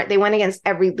shots more. They went against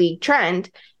every league trend.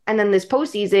 And then this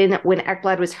postseason, when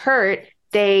Ekblad was hurt,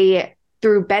 they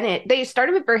threw Bennett. They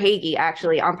started with Verhaeghe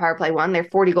actually on power play 1, their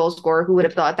 40-goal scorer. Who would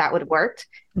have thought that would have worked?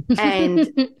 And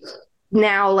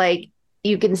now,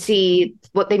 you can see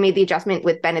what they made the adjustment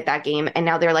with Bennett that game. And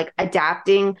now they're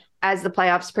adapting as the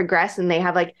playoffs progress. And they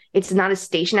have it's not as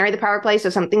stationary, the power play. So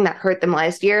something that hurt them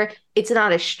last year, it's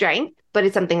not a strength, but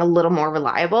it's something a little more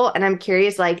reliable. And I'm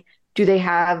curious, do they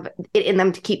have it in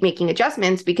them to keep making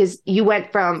adjustments? Because you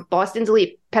went from Boston's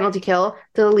elite penalty kill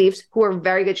to the Leafs, who are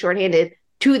very good shorthanded,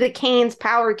 to the Canes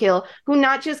power kill, who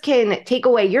not just can take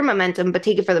away your momentum, but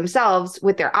take it for themselves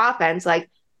with their offense.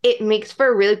 It makes for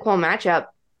a really cool matchup.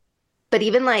 But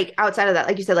even outside of that,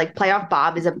 like you said, playoff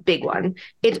Bob is a big one.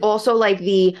 It's also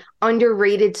the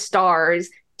underrated stars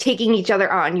taking each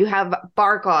other on. You have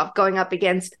Barkov going up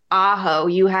against Aho.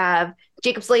 You have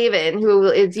Jacob Slavin, who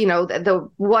is, the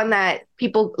one that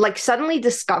people suddenly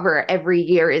discover every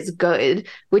year is good,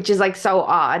 which is so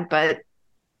odd, but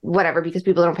whatever, because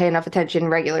people don't pay enough attention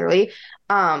regularly.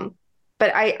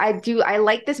 But I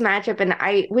like this matchup, and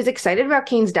I was excited about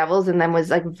Canes Devils and then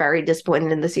was very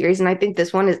disappointed in the series. And I think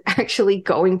this one is actually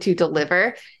going to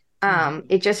deliver.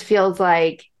 It just feels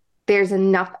like there's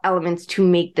enough elements to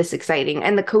make this exciting.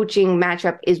 And the coaching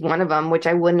matchup is one of them, which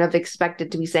I wouldn't have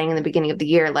expected to be saying in the beginning of the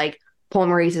year, Paul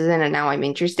Maurice is in and now I'm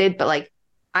interested. But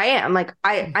I am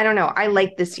I don't know. I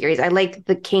like this series. I like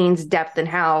the Canes depth and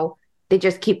how they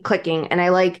just keep clicking. And I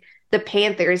like the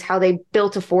Panthers, how they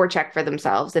built a forecheck for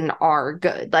themselves and are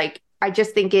good. I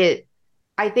just think it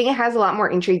has a lot more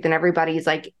intrigue than everybody's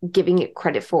giving it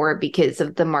credit for because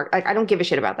of the market. I don't give a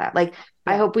shit about that.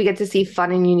 I hope we get to see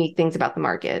fun and unique things about the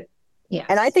market. Yeah.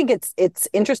 And I think it's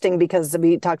interesting because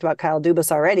we talked about Kyle Dubas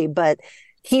already, but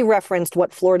he referenced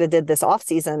what Florida did this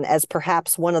offseason as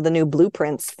perhaps one of the new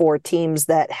blueprints for teams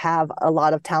that have a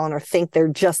lot of talent or think they're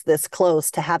just this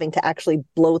close to having to actually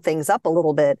blow things up a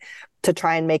little bit to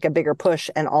try and make a bigger push,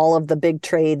 and all of the big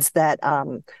trades that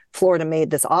Florida made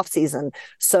this offseason.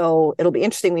 So it'll be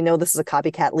interesting. We know this is a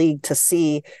copycat league, to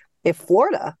see if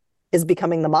Florida is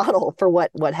becoming the model for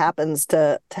what happens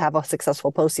to have a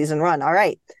successful postseason run. All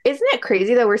right. Isn't it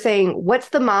crazy that we're saying, what's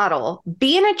the model?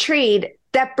 Be in a trade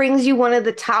that brings you one of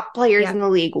the top players in the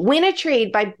league. Win a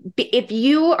trade if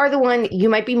you are the one, you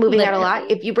might be moving out a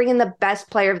lot. If you bring in the best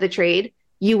player of the trade,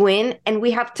 you win. And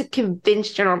we have to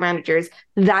convince general managers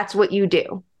that's what you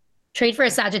do. Trade for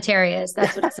a Sagittarius.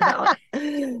 That's what it's about.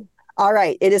 All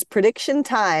right. It is prediction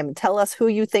time. Tell us who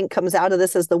you think comes out of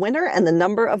this as the winner and the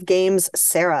number of games,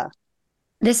 Sarah.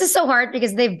 This is so hard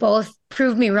because they've both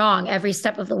proved me wrong every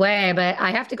step of the way, but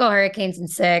I have to go Hurricanes in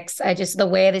 6. The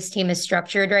way this team is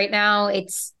structured right now,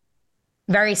 it's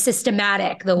very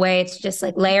systematic, the way it's just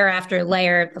like layer after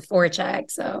layer of the forecheck.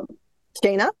 So,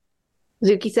 Shayna?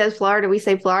 Zuki says Florida. We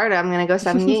say Florida. I'm going to go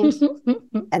 7 games.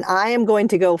 And I am going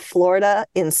to go Florida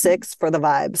in 6 for the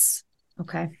vibes.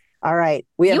 Okay. All right.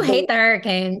 You hate the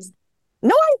Hurricanes.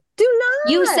 No, I do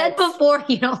not. You said before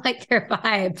you don't like their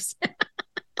vibes.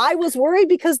 I was worried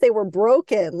because they were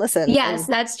broken. Listen. Yes,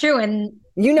 that's true. And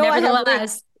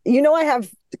nevertheless, I have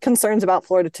concerns about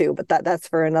Florida too, but that's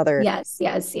for another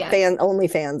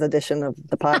OnlyFans edition of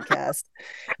the podcast.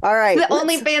 All right. The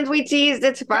OnlyFans we teased,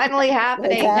 it's finally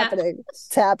happening.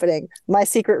 It's happening. My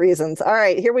secret reasons. All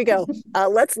right, here we go.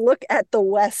 Let's look at the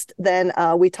West then.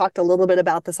 We talked a little bit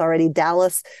about this already.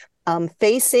 Dallas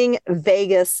facing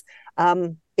Vegas.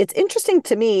 It's interesting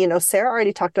to me, Sarah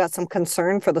already talked about some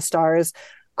concern for the Stars.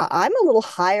 I'm a little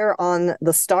higher on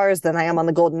the Stars than I am on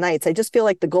the Golden Knights. I just feel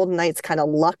like the Golden Knights kind of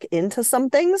luck into some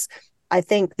things. I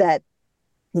think that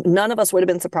none of us would have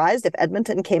been surprised if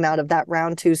Edmonton came out of that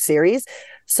round 2 series.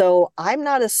 So I'm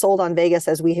not as sold on Vegas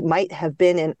as we might have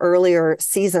been in earlier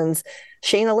seasons.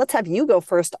 Shayna, let's have you go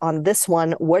first on this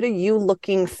one. What are you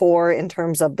looking for in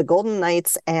terms of the Golden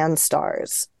Knights and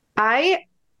Stars? I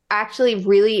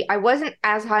wasn't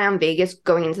as high on Vegas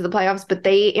going into the playoffs, but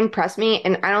they impressed me.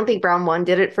 And I don't think round 1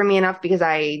 did it for me enough because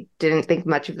I didn't think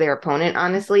much of their opponent,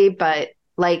 honestly. But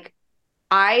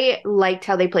I liked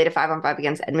how they played a 5-on-5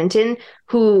 against Edmonton,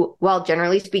 who, while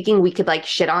generally speaking, we could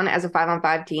shit on as a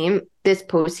 5-on-5 team. This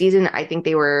postseason, I think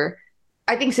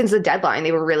since the deadline,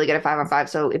 they were really good at 5-on-5.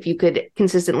 So if you could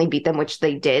consistently beat them, which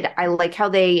they did, I like how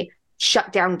they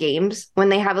shut down games when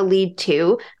they have a lead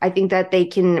too. I think that they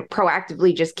can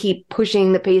proactively just keep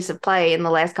pushing the pace of play in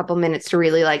the last couple minutes to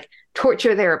really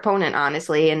torture their opponent,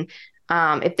 honestly. And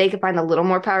if they could find a little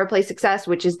more power play success,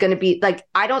 which is going to be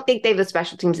I don't think they have the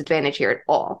special teams advantage here at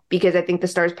all, because I think the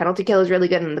Stars penalty kill is really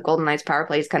good and the Golden Knights power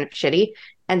play is kind of shitty.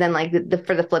 And then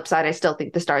for the flip side, I still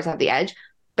think the Stars have the edge.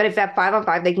 But if that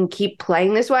 5-on-5, they can keep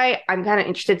playing this way, I'm kind of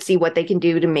interested to see what they can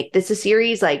do to make this a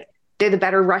series. They're the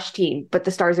better rush team, but the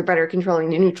Stars are better at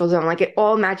controlling the neutral zone. It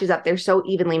all matches up. They're so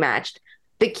evenly matched.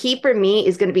 The key for me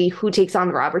is going to be who takes on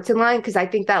the Robertson line, because I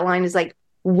think that line is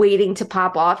waiting to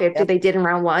pop off after they did in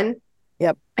round 1.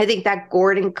 Yep. I think that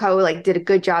Gord and co did a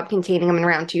good job containing them in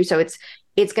round 2. So it's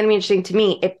going to be interesting to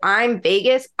me. If I'm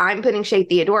Vegas, I'm putting Shea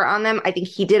Theodore on them. I think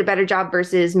he did a better job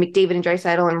versus McDavid and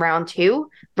Draisaitl in round 2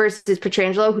 versus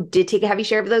Pietrangelo, who did take a heavy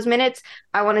share of those minutes.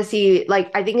 I want to see,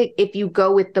 I think if you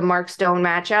go with the Mark Stone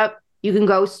matchup, you can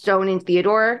go Stone and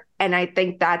Theodore, and I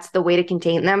think that's the way to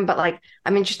contain them. But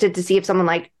I'm interested to see if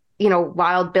someone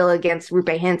Wild Bill against Rupe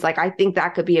Hintz, I think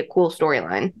that could be a cool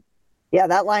storyline. Yeah,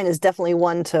 that line is definitely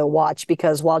one to watch,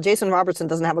 because while Jason Robertson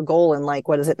doesn't have a goal in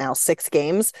 6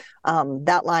 games,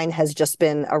 that line has just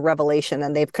been a revelation,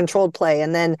 and they've controlled play.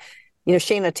 And then,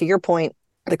 Shayna, to your point,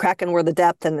 the Kraken were the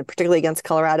depth, and particularly against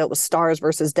Colorado, it was Stars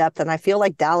versus depth. And I feel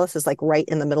like Dallas is right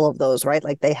in the middle of those, right?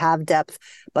 They have depth,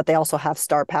 but they also have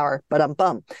star power. But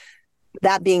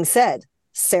that being said,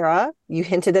 Sarah, you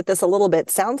hinted at this a little bit.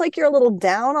 Sounds like you're a little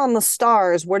down on the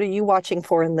Stars. What are you watching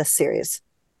for in this series?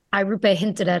 I Rupe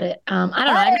hinted at it. I don't know.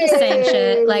 I'm just saying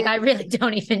shit. I really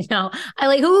don't even know.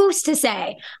 Who's to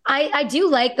say? I do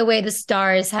like the way the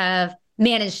Stars have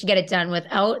managed to get it done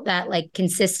without that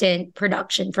consistent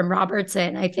production from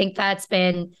Robertson. I think that's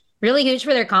been really huge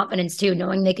for their confidence too,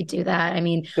 knowing they could do that.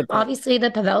 Obviously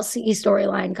the Pavelski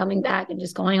storyline coming back and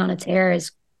just going on a tear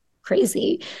is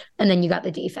crazy. And then you got the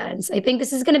defense. I think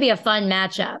this is going to be a fun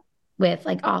matchup with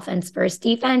offense versus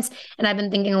defense. And I've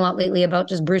been thinking a lot lately about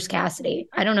just Bruce Cassidy.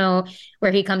 I don't know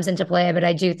where he comes into play, but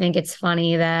I do think it's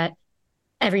funny that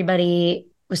everybody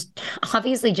was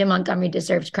obviously Jim Montgomery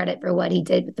deserves credit for what he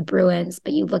did with the Bruins,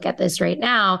 but you look at this right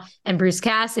now and Bruce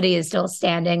Cassidy is still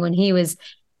standing when he was,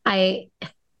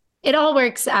 it all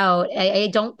works out. I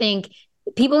don't think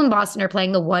people in Boston are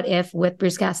playing the what if with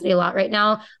Bruce Cassidy a lot right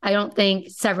now. I don't think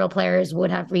several players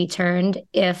would have returned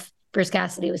if Bruce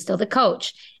Cassidy was still the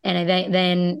coach. And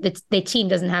then the team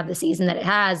doesn't have the season that it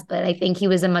has, but I think he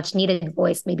was a much needed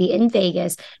voice maybe in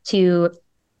Vegas to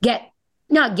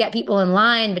not get people in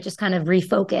line, but just kind of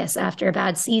refocus after a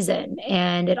bad season.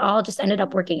 And it all just ended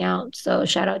up working out. So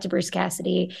shout out to Bruce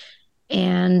Cassidy.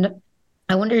 And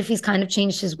I wonder if he's kind of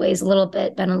changed his ways a little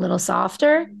bit, been a little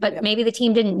softer, but maybe the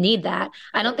team didn't need that.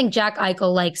 I don't think Jack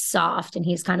Eichel likes soft, and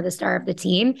he's kind of the star of the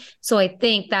team. So I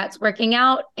think that's working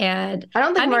out. And I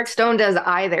don't think Mark Stone does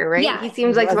either, right? Yeah. He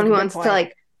seems like someone who wants to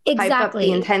like hype up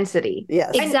the intensity.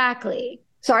 Yes. Exactly.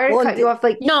 Sorry to cut you off.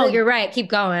 Like, no, you're right. Keep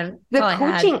going. The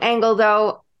coaching angle,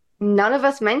 though, none of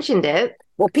us mentioned it.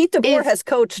 Well, Pete DeBoer has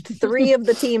coached 3 of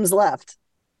the teams left.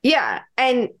 Yeah,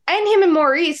 and him and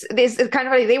Maurice, this is kind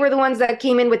of funny. They were the ones that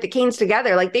came in with the Canes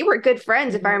together. Like, they were good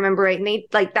friends, if I remember right. And they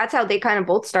that's how they kind of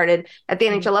both started at the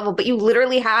NHL level. But you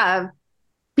literally have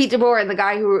Pete DeBoer and the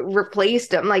guy who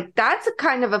replaced him. Like, that's a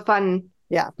kind of a fun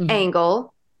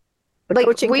angle. Like,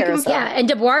 coaching and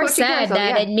DeBoer said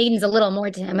that it means a little more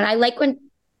to him. And I like when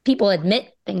people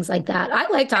admit things like that. I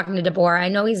like talking to DeBoer. I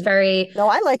know he's very... No,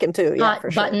 I like him too. Yeah,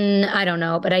 for sure. Button, I don't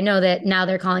know. But I know that now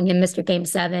they're calling him Mr. Game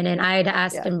 7. And I had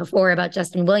asked him before about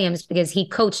Justin Williams because he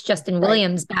coached Justin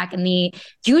Williams back in the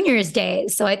juniors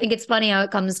days. So I think it's funny how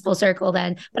it comes full circle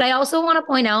then. But I also want to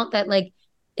point out that, like,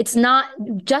 it's not...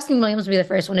 Justin Williams will be the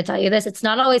first one to tell you this. It's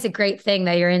not always a great thing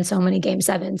that you're in so many Game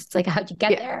 7s. It's like, how'd you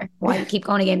get there? Why do you keep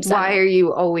going to Game 7? Why are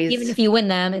you always... Even if you win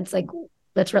them, it's like...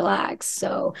 Let's relax.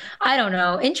 So I don't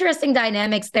know. Interesting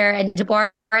dynamics there. And DeBoer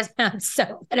has been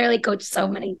literally coached so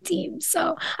many teams.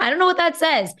 So I don't know what that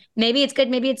says. Maybe it's good.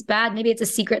 Maybe it's bad. Maybe it's a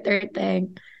secret third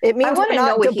thing. It means we're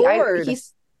not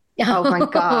DeBoer. Oh my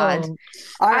God.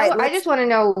 All right. I just want to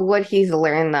know what he's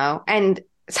learned though. And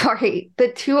sorry,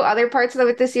 the 2 other parts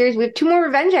of the series, we have 2 more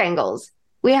revenge angles.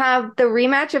 We have the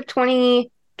rematch of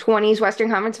 2020's Western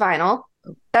Conference Final.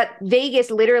 That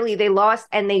Vegas, literally, they lost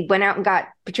and they went out and got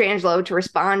Pietrangelo to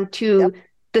respond to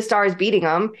the Stars beating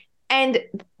them. And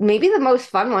maybe the most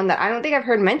fun one that I don't think I've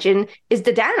heard mentioned is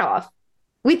Dadonov.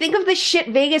 We think of the shit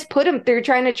Vegas put him through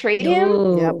trying to trade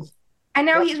him. Yep. And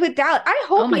now he's with Dallas. I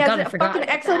hope he has a fucking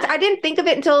excellent... I didn't think of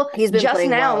it until just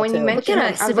now when you mentioned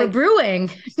it. I was like,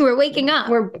 brewing. We're waking up.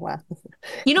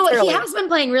 You know what? He has been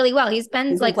playing really well. He's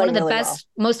been like one of the best,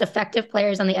 most effective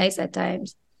players on the ice at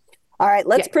times. All right,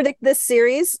 let's predict this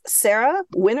series. Sarah,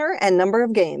 winner and number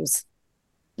of games.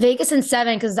 Vegas in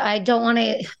 7, because I don't want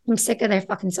to... I'm sick of their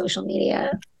fucking social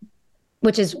media,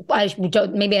 which is...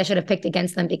 maybe I should have picked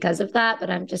against them because of that,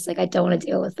 but I'm just like, I don't want to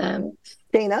deal with them.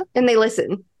 Dana? And they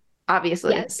listen,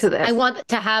 obviously, to this. I want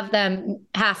to have them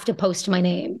have to post my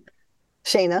name.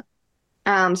 Shayna?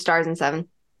 Stars in 7.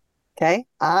 Okay.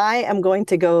 I am going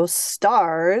to go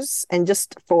Stars, and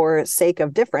just for sake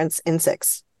of difference, in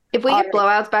 6. If we get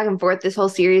blowouts back and forth this whole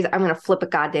series, I'm going to flip a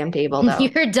goddamn table, though.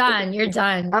 You're done. You're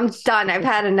done. I'm done. I've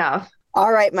had enough.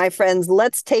 All right, my friends,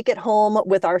 let's take it home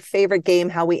with our favorite game,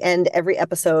 how we end every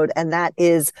episode, and that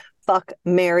is Fuck,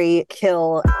 Marry,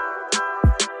 Kill.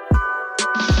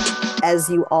 As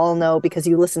you all know, because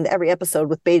you listened to every episode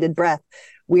with bated breath,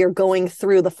 we are going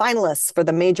through the finalists for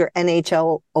the major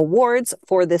NHL awards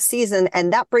for this season,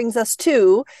 and that brings us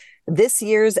to this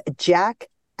year's Jack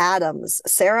Adams.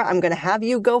 Sarah, I'm going to have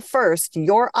you go first.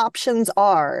 Your options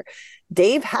are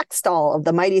Dave Hackstall of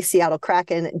the mighty Seattle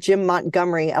Kraken, Jim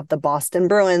Montgomery of the Boston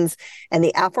Bruins, and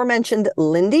the aforementioned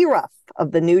Lindy Ruff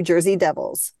of the New Jersey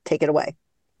Devils. Take it away.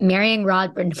 Marrying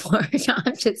Rod Brind'Amour. No,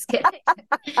 I'm just kidding.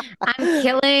 I'm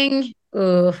killing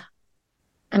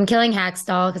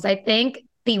Hackstall because I think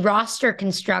the roster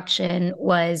construction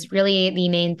was really the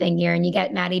main thing here. And you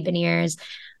get Matty Beniers.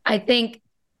 I think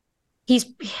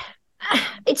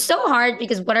it's so hard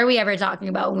because what are we ever talking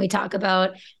about when we talk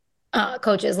about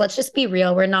coaches? Let's just be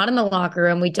real. We're not in the locker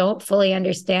room. We don't fully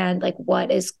understand like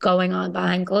what is going on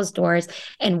behind closed doors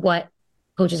and what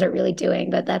coaches are really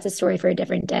doing. But that's a story for a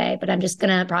different day. But I'm just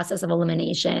going to process of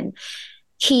elimination.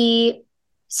 He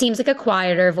seems like a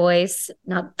quieter voice.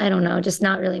 I don't know, just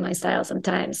not really my style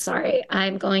sometimes. Sorry.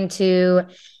 I'm going to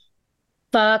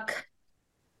fuck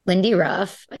Lindy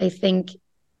Ruff. I think,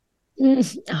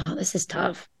 this is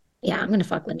tough. Yeah, I'm going to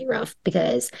fuck Lindy Ruff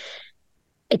because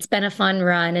it's been a fun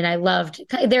run. And I love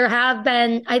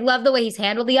the way he's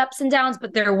handled the ups and downs,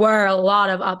 but there were a lot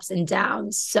of ups and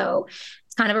downs. So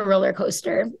it's kind of a roller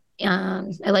coaster.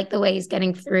 I like the way he's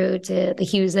getting through to the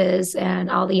Hugheses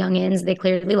and all the youngins. They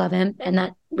clearly love him. And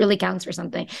that really counts for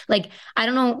something. Like, I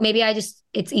don't know, maybe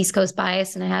it's East Coast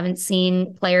bias and I haven't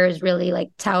seen players really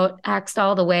like tout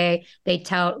Hackstall the way they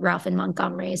tout Ruff and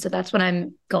Montgomery. So that's what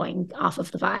I'm going off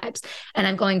of the vibes. And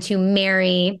I'm going to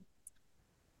marry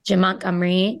Jim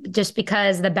Montgomery just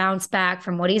because the bounce back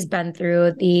from what he's been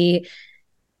through,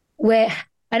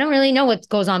 I don't really know what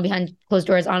goes on behind closed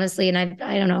doors, honestly. And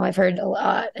I don't know. I've heard a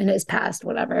lot in his past,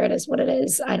 whatever it is, what it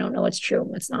is. I don't know what's true and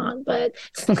what's not, but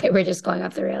okay, we're just going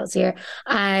off the rails here.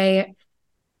 I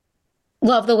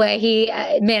Love the way he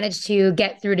managed to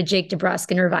get through to Jake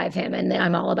DeBrusk and revive him. And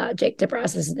I'm all about Jake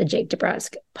DeBrusk. This is the Jake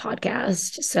DeBrusk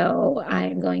podcast. So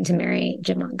I'm going to marry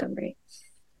Jim Montgomery.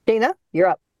 Dana, you're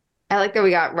up. I like that we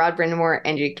got Rod Brindamore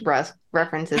and Jake DeBrusk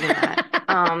references in that.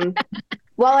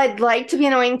 Well, I'd like to be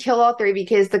annoying, kill all three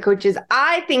because the coaches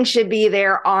I think should be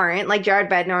there aren't, like Jared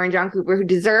Bednar and John Cooper, who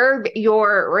deserve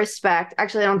your respect.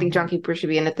 Actually, I don't think John Cooper should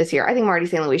be in it this year. I think Marty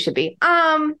St. Louis should be.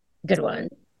 Good one.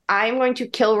 I'm going to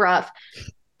kill Ruff.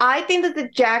 I think that the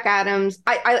Jack Adams,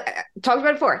 I talked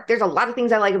about it before. There's a lot of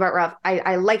things I like about Ruff.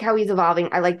 I like how he's evolving.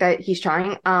 I like that he's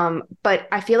trying. But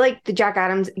I feel like the Jack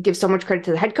Adams gives so much credit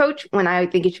to the head coach when I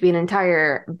think it should be an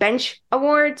entire bench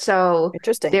award. So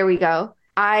interesting. There we go.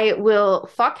 I will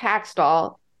fuck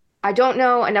Hackstall. I don't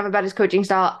know enough about his coaching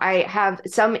style. I have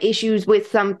some issues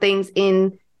with some things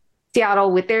in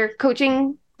Seattle with their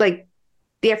coaching, like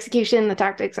the execution, the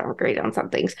tactics aren't great on some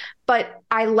things, but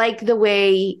I like the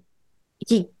way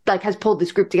he has pulled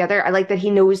this group together. I like that he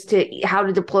knows how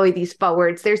to deploy these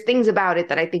forwards. There's things about it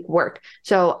that I think work.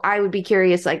 So I would be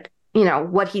curious,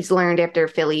 what he's learned after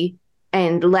Philly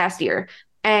and last year.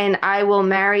 And I will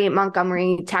marry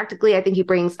Montgomery. Tactically, I think he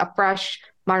brings a fresh,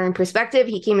 modern perspective.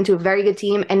 He came into a very good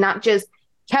team and not just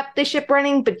kept the ship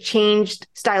running, but changed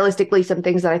stylistically some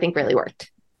things that I think really worked.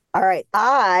 All right.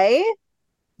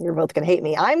 You're both going to hate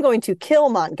me. I'm going to kill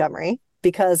Montgomery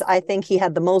because I think he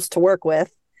had the most to work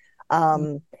with.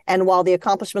 And while the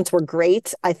accomplishments were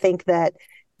great, I think that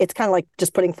it's kind of like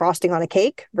just putting frosting on a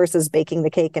cake versus baking the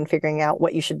cake and figuring out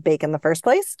what you should bake in the first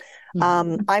place.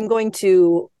 I'm going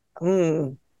to,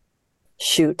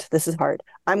 shoot, this is hard.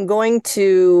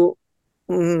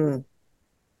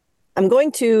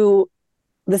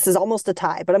 This is almost a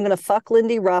tie, but I'm going to fuck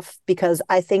Lindy Ruff because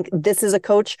I think this is a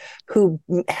coach who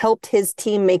helped his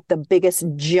team make the biggest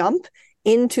jump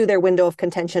into their window of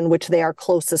contention, which they are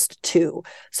closest to.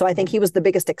 So I think he was the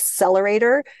biggest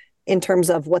accelerator in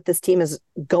terms of what this team is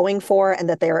going for and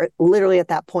that they are literally at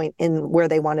that point in where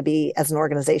they want to be as an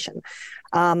organization.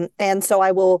 And so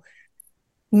I will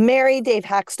marry Dave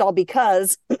Hackstall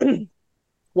because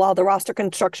while the roster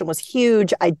construction was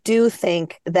huge, I do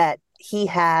think that he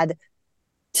had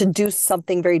to do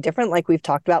something very different, like we've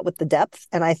talked about with the depth.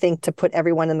 And I think to put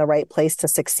everyone in the right place to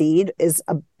succeed is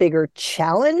a bigger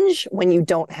challenge when you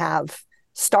don't have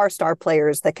star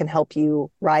players that can help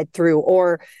you ride through.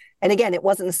 And again, it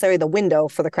wasn't necessarily the window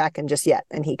for the Kraken just yet.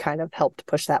 And he kind of helped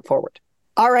push that forward.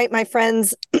 All right, my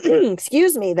friends,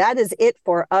 excuse me, that is it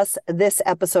for us this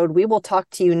episode. We will talk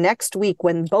to you next week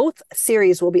when both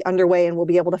series will be underway and we'll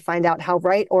be able to find out how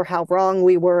right or how wrong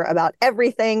we were about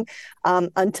everything.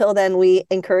 Until then, we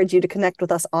encourage you to connect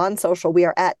with us on social. We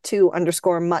are at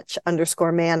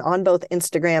 2_much_man on both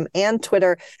Instagram and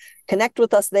Twitter. Connect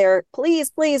with us there.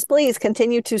 Please, please, please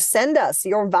continue to send us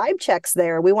your vibe checks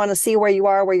there. We want to see where you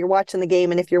are, where you're watching the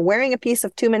game. And if you're wearing a piece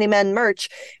of Too Many Men merch,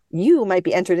 you might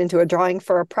be entered into a drawing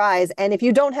for a prize. And if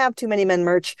you don't have Too Many Men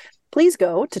merch, please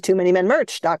go to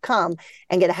toomanymenmerch.com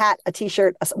and get a hat, a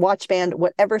t-shirt, a watch band,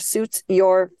 whatever suits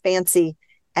your fancy.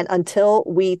 And until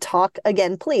we talk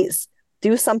again, please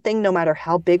do something, no matter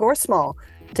how big or small,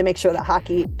 to make sure that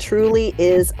hockey truly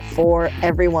is for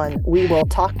everyone. We will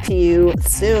talk to you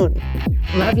soon.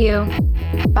 Love you.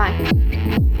 Bye.